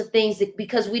on to things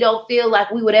because we don't feel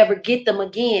like we would ever get them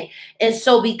again. And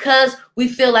so because we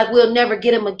feel like we'll never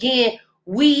get them again,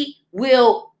 we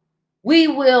will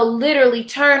literally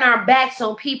turn our backs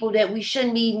on people that we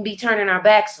shouldn't even be turning our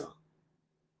backs on.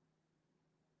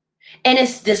 And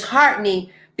it's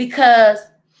disheartening because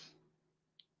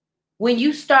when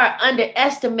you start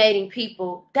underestimating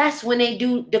people, that's when they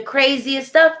do the craziest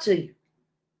stuff to you.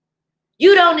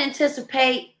 You don't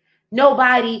anticipate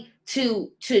nobody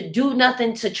to do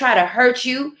nothing to try to hurt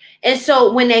you. And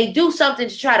so when they do something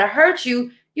to try to hurt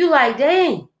you, you like,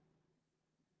 dang,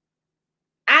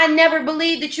 I never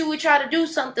believed that you would try to do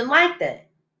something like that.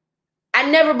 I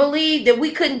never believed that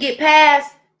we couldn't get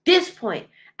past this point.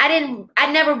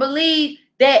 I never believed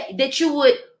that you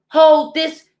would hold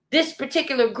this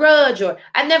particular grudge, or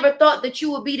I never thought that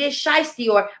you would be this shiesty,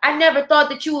 or I never thought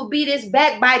that you would be this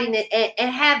backbiting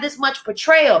and have this much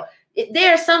betrayal.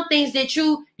 There are some things that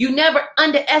you never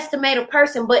underestimate a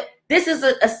person, but this is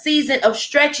a season of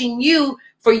stretching you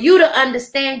for you to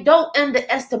understand. Don't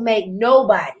underestimate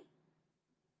nobody.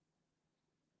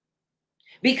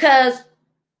 Because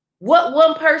what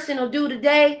one person will do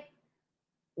today,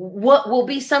 what will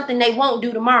be something they won't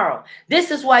do tomorrow. This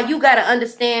is why you got to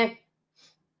understand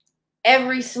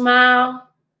every smile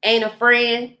ain't a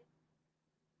friend.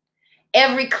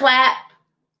 Every clap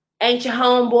ain't your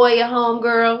homeboy, your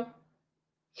homegirl.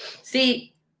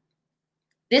 See,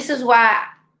 this is why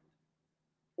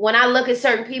when I look at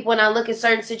certain people and I look at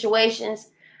certain situations,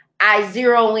 I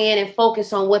zero in and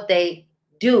focus on what they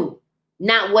do,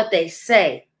 not what they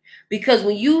say. Because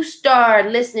when you start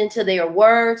listening to their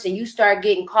words and you start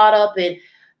getting caught up in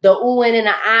the oohing and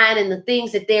the eyeing and the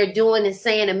things that they're doing and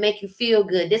saying and make you feel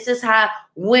good, this is how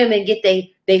women get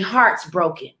their hearts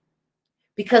broken.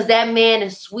 Because that man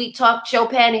is sweet talked your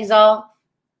panties off.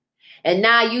 And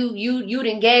now you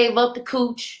done gave up the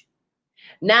cooch.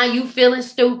 Now you feeling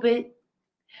stupid.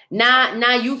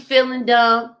 Now you feeling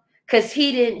dumb. Cause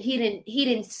he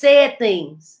didn't say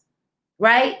things,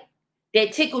 right?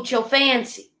 That tickled your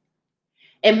fancy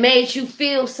and made you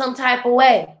feel some type of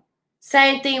way.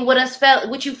 Same thing with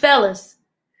with you fellas.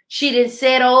 She done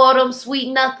said all them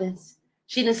sweet nothings.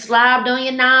 She done slobbed on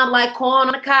your knob like corn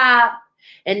on the cob.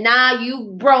 And now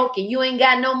you broke and you ain't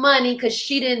got no money because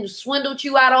she done swindled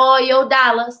you out of all your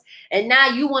dollars. And now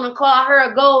you want to call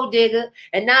her a gold digger.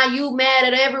 And now you mad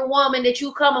at every woman that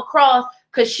you come across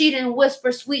because she didn't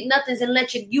whisper sweet nothings and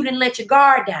you didn't let your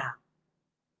guard down.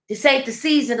 This ain't the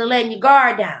season of letting your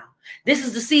guard down. This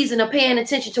is the season of paying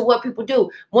attention to what people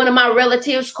do. One of my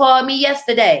relatives called me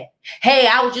yesterday. Hey,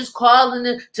 I was just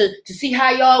calling to see how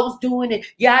y'all was doing it.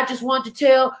 Yeah, I just wanted to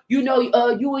tell, you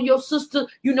and your sister,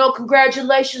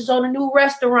 congratulations on a new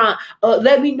restaurant.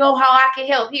 Let me know how I can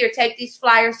help. Here, take these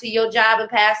flyers to your job and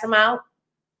pass them out.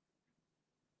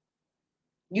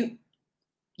 You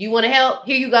want to help?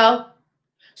 Here you go.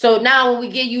 So now when we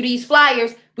give you these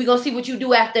flyers, we're going to see what you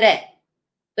do after that.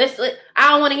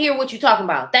 I don't want to hear what you're talking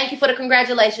about. Thank you for the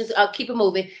congratulations. Keep it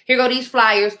moving. Here go these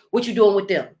flyers. What you doing with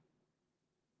them?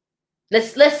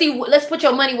 Let's see. Let's put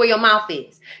your money where your mouth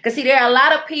is. Because see, there are a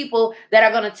lot of people that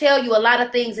are going to tell you a lot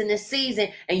of things in this season,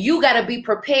 and you got to be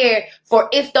prepared for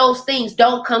if those things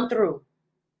don't come through.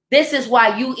 This is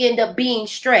why you end up being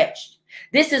stretched.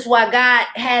 This is why God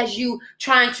has you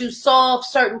trying to solve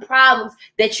certain problems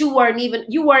that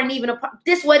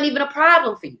this wasn't even a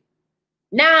problem for you.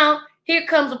 Now, here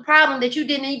comes a problem that you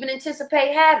didn't even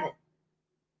anticipate having.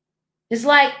 It's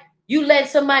like you let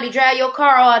somebody drive your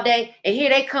car all day and here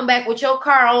they come back with your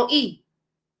car on E.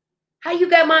 How you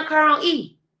got my car on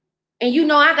E? And you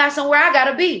know I got somewhere I got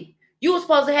to be. You were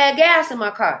supposed to have gas in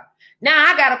my car. Now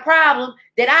I got a problem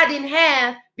that I didn't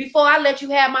have before I let you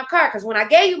have my car. Because when I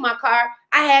gave you my car,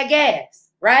 I had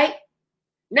gas, right?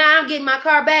 Now I'm getting my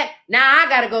car back. Now I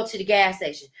got to go to the gas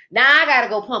station. Now I got to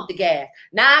go pump the gas.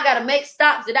 Now I got to make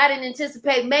stops that I didn't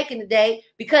anticipate making today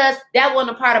because that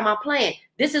wasn't a part of my plan.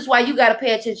 This is why you got to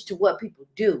pay attention to what people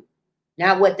do,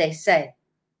 not what they say.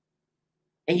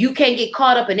 And you can't get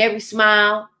caught up in every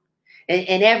smile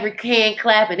and every hand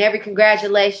clap and every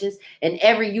congratulations and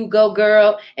every you go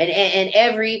girl and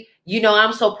every,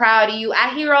 I'm so proud of you.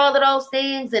 I hear all of those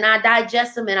things and I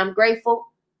digest them and I'm grateful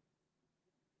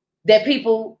that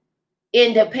people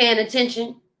end up paying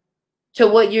attention to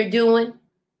what you're doing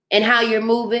and how you're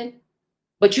moving,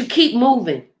 but you keep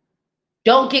moving.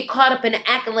 Don't get caught up in the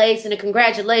accolades and the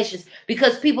congratulations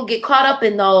because people get caught up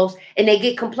in those and they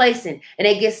get complacent and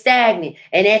they get stagnant.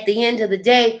 And at the end of the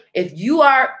day, if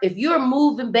you're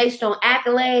moving based on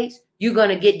accolades, you're going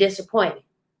to get disappointed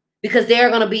because there are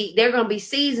going to be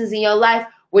seasons in your life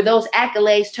where those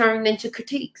accolades turn into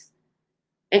critiques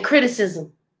and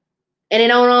criticism. And it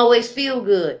don't always feel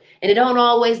good. And it don't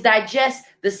always digest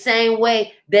the same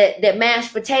way that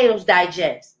mashed potatoes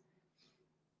digest.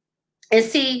 And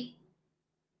see,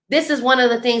 this is one of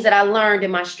the things that I learned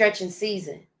in my stretching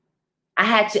season. I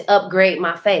had to upgrade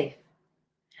my faith.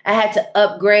 I had to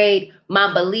upgrade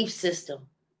my belief system.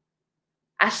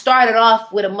 I started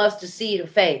off with a mustard seed of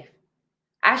faith.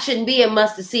 I shouldn't be a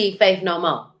mustard seed faith no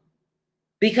more.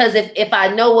 Because if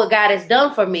I know what God has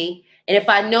done for me, and if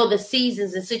I know the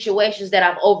seasons and situations that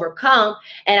I've overcome,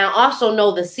 and I also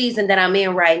know the season that I'm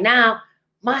in right now,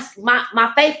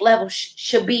 my faith level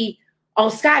should be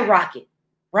on skyrocket,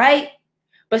 right?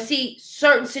 But see,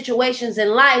 certain situations in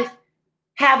life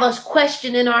have us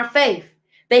questioning our faith.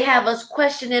 They have us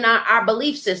questioning our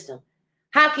belief system.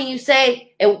 How can you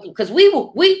say, because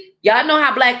y'all know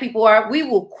how Black people are, we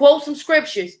will quote some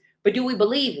scriptures, but do we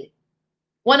believe it?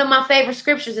 One of my favorite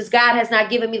scriptures is God has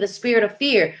not given me the spirit of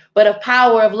fear, but of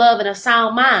power, of love, and a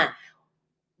sound mind.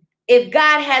 If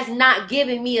God has not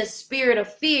given me a spirit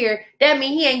of fear, that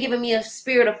means he ain't giving me a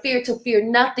spirit of fear to fear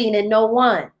nothing and no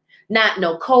one. Not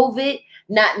no COVID,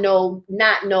 not no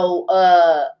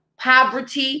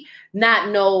poverty, not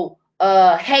no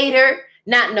hater,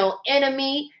 not no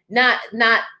enemy, not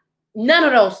none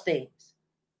of those things.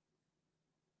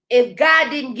 If God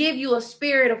didn't give you a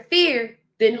spirit of fear,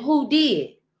 then who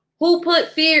did? Who put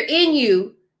fear in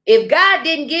you? If God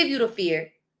didn't give you the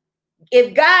fear,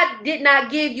 if God did not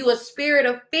give you a spirit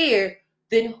of fear,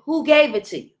 then who gave it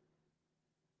to you?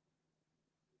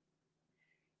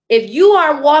 If you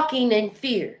are walking in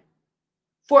fear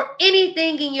for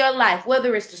anything in your life,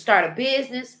 whether it's to start a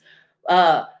business,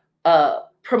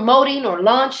 promoting or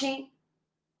launching,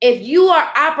 if you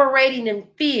are operating in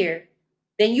fear,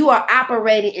 then you are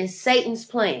operating in Satan's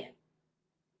plan.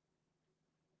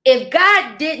 If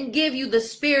God didn't give you the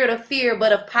spirit of fear,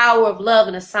 but of power, of love,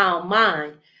 and a sound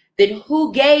mind, then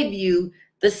who gave you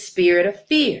the spirit of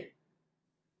fear?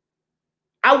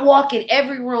 I walk in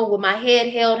every room with my head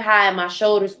held high and my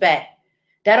shoulders back.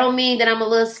 That don't mean that I'm a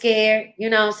little scared, you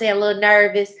know what I'm saying, a little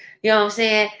nervous, you know what I'm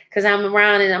saying, because I'm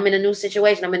around and I'm in a new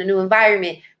situation, I'm in a new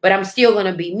environment, but I'm still going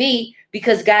to be me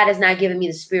because God has not given me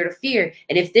the spirit of fear.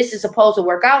 And if this is supposed to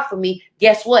work out for me,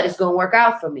 guess what? It's going to work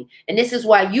out for me. And this is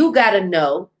why you got to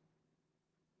know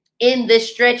in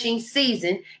this stretching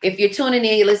season, if you're tuning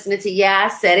in, you're listening to Yeah, I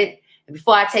Said It. And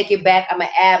before I take it back, I'm going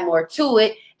to add more to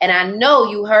it. And I know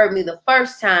you heard me the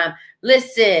first time.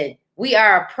 Listen, we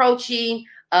are approaching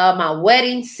my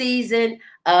wedding season,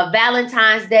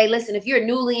 Valentine's Day. Listen, if you're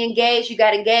newly engaged, you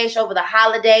got engaged over the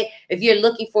holiday. If you're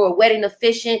looking for a wedding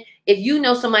officiant, if you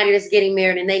know somebody that's getting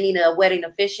married and they need a wedding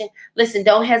officiant, listen,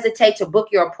 don't hesitate to book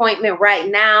your appointment right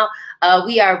now.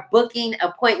 We are booking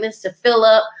appointments to fill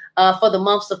up for the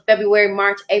months of February,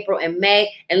 March, April, and May.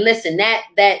 And listen, that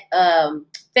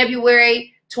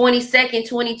February 22nd,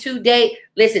 22 date,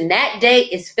 listen, that date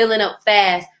is filling up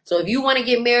fast. So if you want to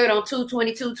get married on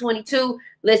 2/22/22,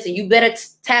 listen, you better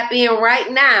tap in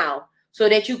right now so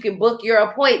that you can book your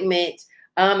appointment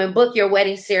and book your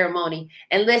wedding ceremony.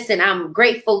 And listen, I'm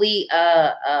grateful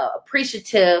and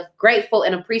appreciative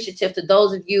to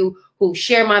those of you who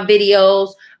share my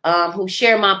videos, who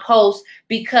share my posts,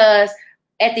 because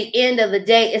at the end of the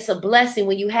day, it's a blessing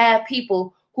when you have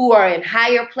people who are in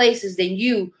higher places than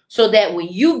you, so that when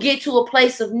you get to a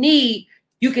place of need,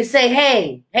 you can say,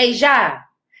 hey, Zsa,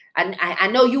 I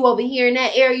know you over here in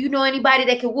that area. You know anybody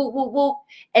that can whoop, whoop, whoop?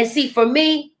 And see, for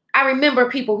me, I remember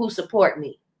people who support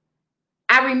me.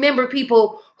 I remember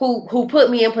people who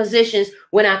put me in positions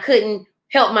when I couldn't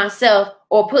help myself,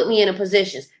 or put me in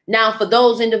positions. Now, for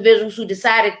those individuals who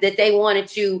decided that they wanted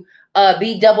to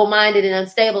be double-minded and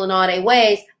unstable in all their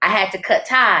ways, I had to cut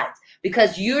ties,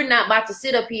 because you're not about to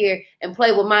sit up here and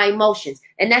play with my emotions.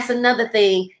 And that's another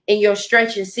thing in your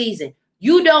stretching season.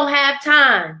 You don't have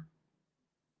time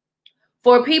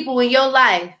for people in your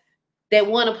life that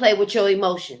want to play with your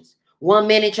emotions. 1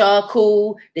 minute y'all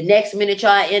cool, the next minute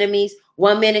y'all enemies.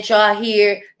 1 minute y'all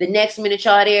here, the next minute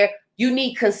y'all there. You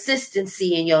need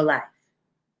consistency in your life.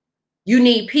 You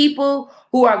need people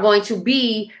who are going to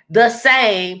be the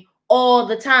same all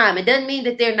the time. It doesn't mean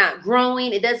that they're not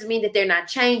growing. It doesn't mean that they're not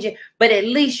changing, but at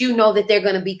least you know that they're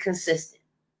going to be consistent.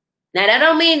 Now, that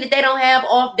don't mean that they don't have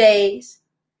off days.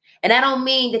 And I don't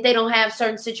mean that they don't have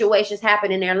certain situations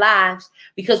happen in their lives,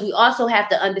 because we also have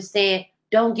to understand,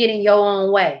 don't get in your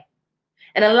own way.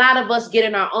 And a lot of us get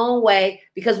in our own way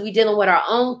because we're dealing with our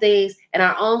own things and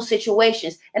our own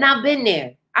situations. And I've been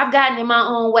there. I've gotten in my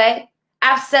own way.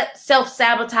 I've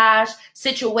self-sabotaged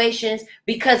situations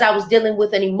because I was dealing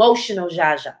with an emotional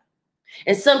Zsa Zsa.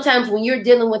 And sometimes when you're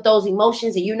dealing with those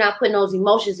emotions and you're not putting those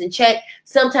emotions in check,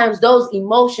 sometimes those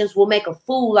emotions will make a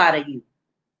fool out of you.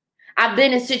 I've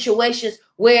been in situations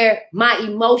where my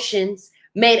emotions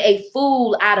made a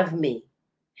fool out of me.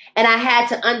 And I had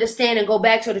to understand and go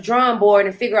back to the drawing board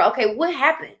and figure out, okay, what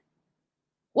happened?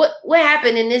 What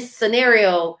happened in this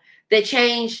scenario that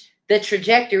changed the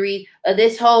trajectory of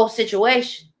this whole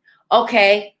situation?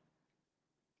 Okay.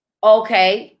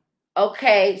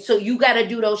 So you got to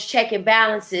do those check and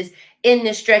balances in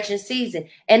this stretching season,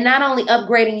 and not only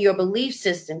upgrading your belief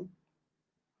system,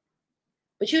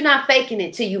 but you're not faking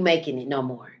it till you making it no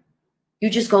more. You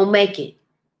just going to make it,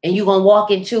 and you're going to walk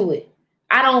into it.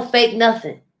 I don't fake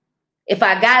nothing. If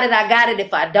I got it, I got it.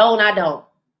 If I don't, I don't.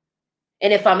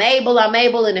 And if I'm able, I'm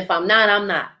able. And if I'm not, I'm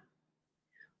not.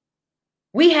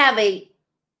 We have a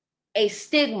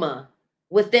stigma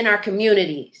within our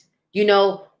communities, you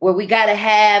know, where we got to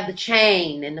have the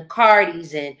chain and the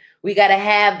Cardis, and we got to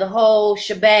have the whole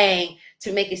shebang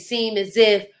to make it seem as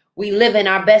if we live in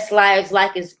our best lives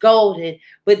like it's golden.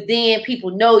 But then people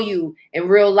know you in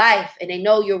real life, and they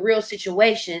know your real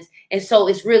situations. And so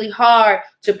it's really hard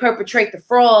to perpetrate the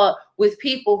fraud with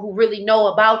people who really know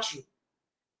about you.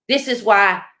 This is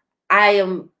why I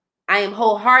am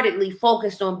wholeheartedly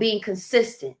focused on being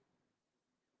consistent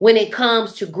when it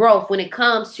comes to growth, when it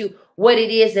comes to what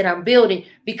it is that I'm building,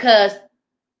 because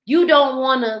you don't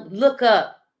want to look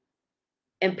up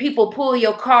and people pull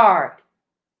your card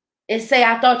and say,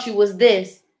 I thought you was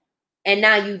this and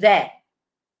now you that.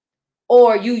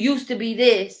 Or you used to be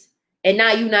this and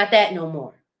now you not that no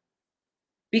more.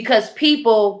 Because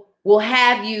people will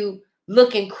have you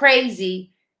looking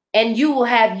crazy And you will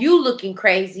have you looking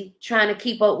crazy, trying to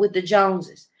keep up with the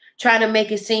Joneses, trying to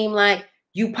make it seem like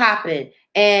you popping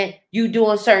and you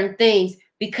doing certain things,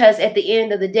 because at the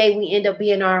end of the day, we end up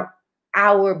being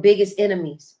our biggest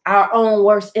enemies, our own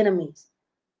worst enemies.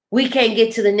 We can't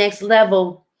get to the next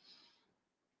level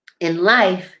in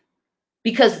life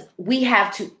because we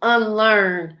have to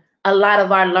unlearn a lot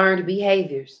of our learned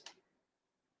behaviors.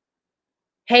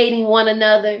 Hating one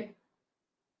another,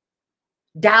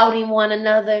 doubting one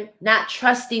another, not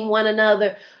trusting one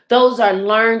another. Those are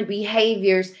learned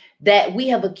behaviors that we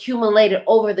have accumulated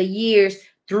over the years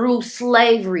through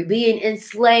slavery, being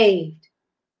enslaved,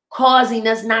 causing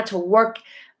us not to work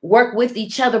with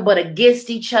each other, but against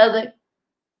each other.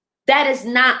 That is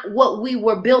not what we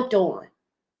were built on.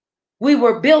 We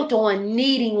were built on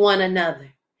needing one another.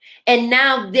 And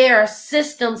now there are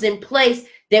systems in place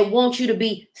that want you to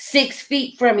be 6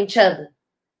 feet from each other.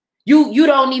 You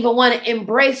don't even want to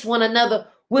embrace one another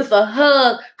with a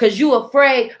hug because you're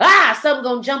afraid, something's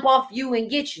going to jump off you and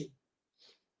get you.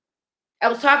 I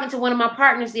was talking to one of my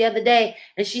partners the other day,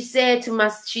 and she said,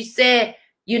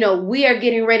 we are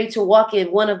getting ready to walk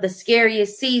in one of the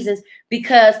scariest seasons,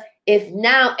 because if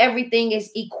now everything is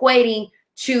equating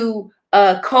to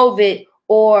COVID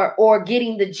or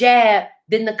getting the jab,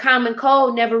 then the common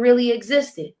cold never really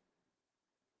existed.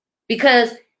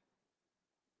 Because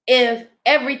if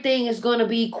everything is going to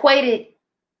be equated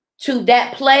to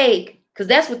that plague, because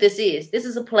that's what this is. This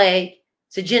is a plague.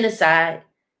 It's a genocide.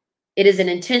 It is an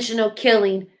intentional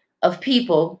killing of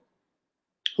people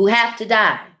who have to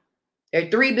die. There are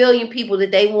 3 billion people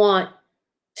that they want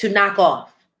to knock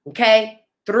off. Okay?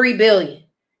 3 billion.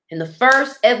 And the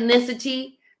first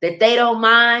ethnicity that they don't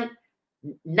mind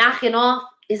knocking off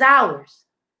is ours.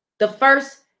 The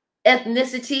first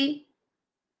ethnicity,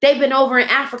 they've been over in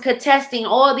Africa testing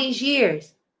all these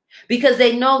years because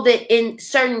they know that in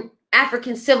certain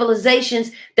African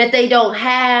civilizations that they don't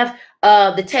have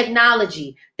the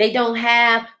technology, they don't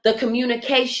have the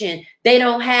communication, they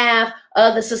don't have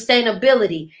the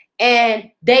sustainability. And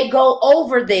they go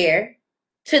over there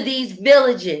to these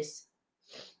villages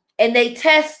and they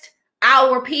test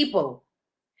our people.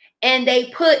 And they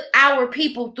put our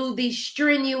people through these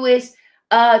strenuous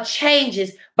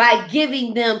changes by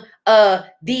giving them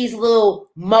these little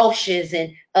motions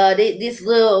and this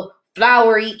little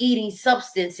flowery eating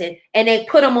substance, and they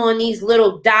put them on these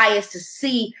little diets to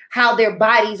see how their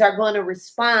bodies are going to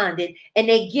respond, and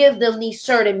they give them these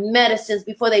certain medicines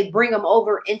before they bring them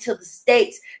over into the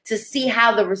States to see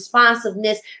how the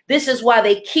responsiveness. This is why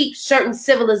they keep certain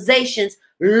civilizations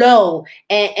low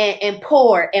and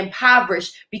poor,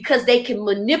 impoverished, because they can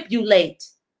manipulate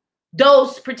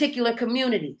those particular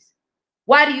communities.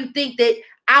 Why do you think that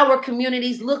our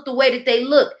communities look the way that they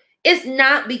look? It's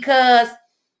not because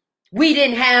we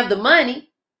didn't have the money.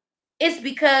 It's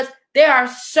because there are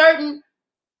certain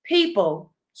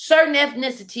people, certain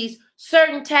ethnicities,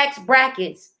 certain tax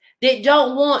brackets that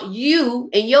don't want you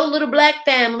and your little black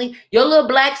family, your little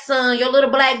black son, your little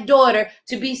black daughter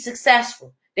to be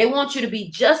successful. They want you to be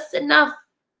just enough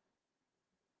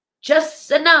so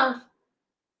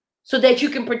that you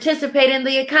can participate in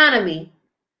the economy,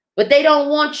 but they don't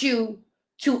want you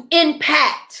to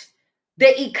impact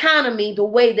the economy the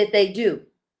way that they do.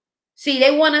 See,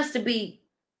 they want us to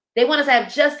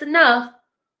have just enough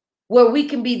where we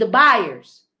can be the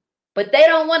buyers, but they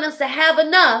don't want us to have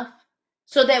enough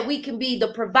so that we can be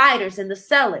the providers and the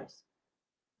sellers.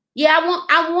 Yeah,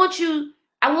 I want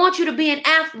you to be an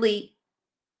athlete,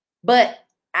 but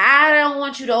I don't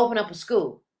want you to open up a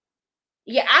school.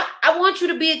 Yeah, I want you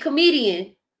to be a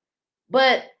comedian,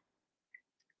 but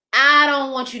I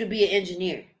don't want you to be an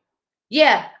engineer.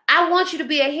 Yeah, I want you to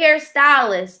be a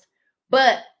hairstylist,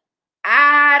 but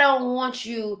I don't want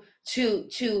you to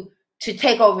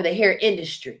take over the hair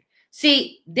industry.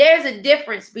 See, there's a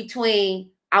difference between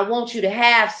I want you to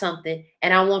have something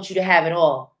and I want you to have it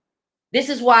all. This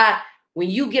is why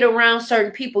when you get around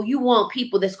certain people, you want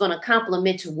people that's going to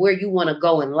complement to where you want to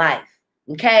go in life.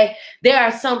 Okay? There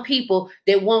are some people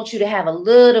that want you to have a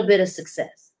little bit of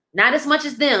success. Not as much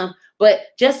as them, but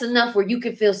just enough where you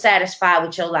can feel satisfied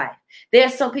with your life. There are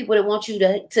some people that want you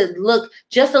to look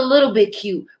just a little bit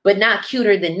cute, but not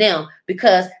cuter than them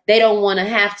because they don't want to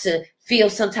have to feel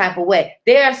some type of way.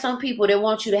 There are some people that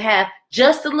want you to have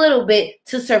just a little bit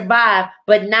to survive,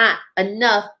 but not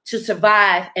enough to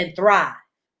survive and thrive.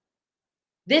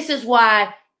 This is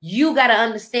why you got to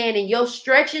understand in your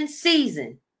stretching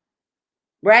season,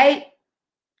 right?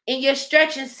 In your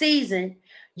stretching season,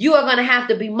 you are going to have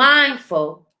to be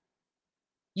mindful.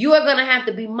 You are going to have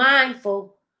to be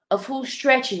mindful of who's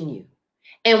stretching you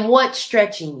and what's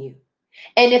stretching you.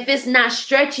 And if it's not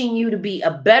stretching you to be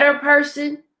a better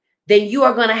person, then you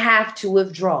are going to have to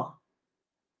withdraw.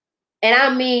 And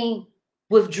I mean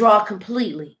withdraw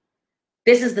completely.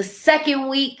 This is the second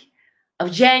week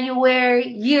of January,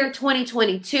 year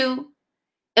 2022.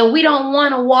 And we don't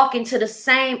want to walk into the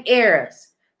same eras,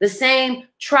 the same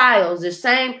trials, the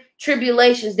same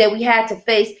tribulations that we had to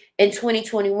face in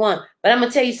 2021. But I'm going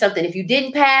to tell you something. If you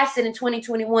didn't pass it in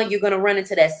 2021, you're going to run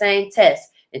into that same test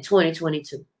in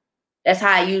 2022. That's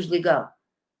how I usually go.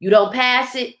 You don't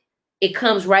pass it, it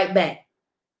comes right back.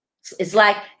 It's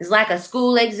like a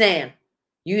school exam.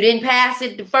 You didn't pass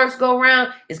it the first go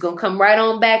round, it's going to come right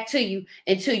on back to you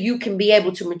until you can be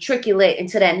able to matriculate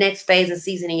into that next phase and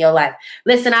season in your life.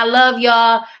 Listen, I love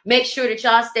y'all. Make sure that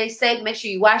y'all stay safe. Make sure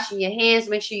you're washing your hands.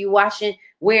 Make sure you're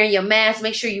wearing your mask.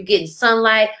 Make sure you're getting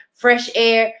sunlight, fresh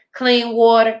air, clean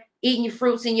water, eating your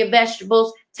fruits and your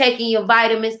vegetables, taking your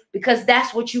vitamins, because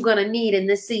that's what you're going to need in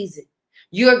this season.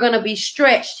 You're going to be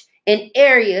stretched in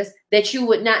areas that you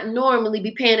would not normally be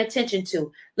paying attention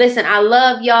to. Listen, I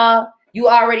love y'all. You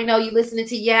already know you're listening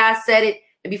to Yeah, I Said It.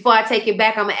 And before I take it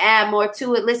back, I'm going to add more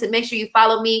to it. Listen, make sure you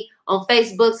follow me on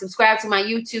Facebook. Subscribe to my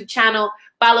YouTube channel.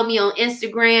 Follow me on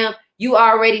Instagram. You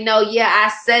already know, yeah,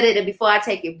 I said it. And before I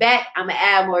take it back, I'm going to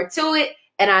add more to it.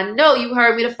 And I know you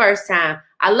heard me the first time.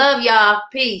 I love y'all.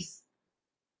 Peace.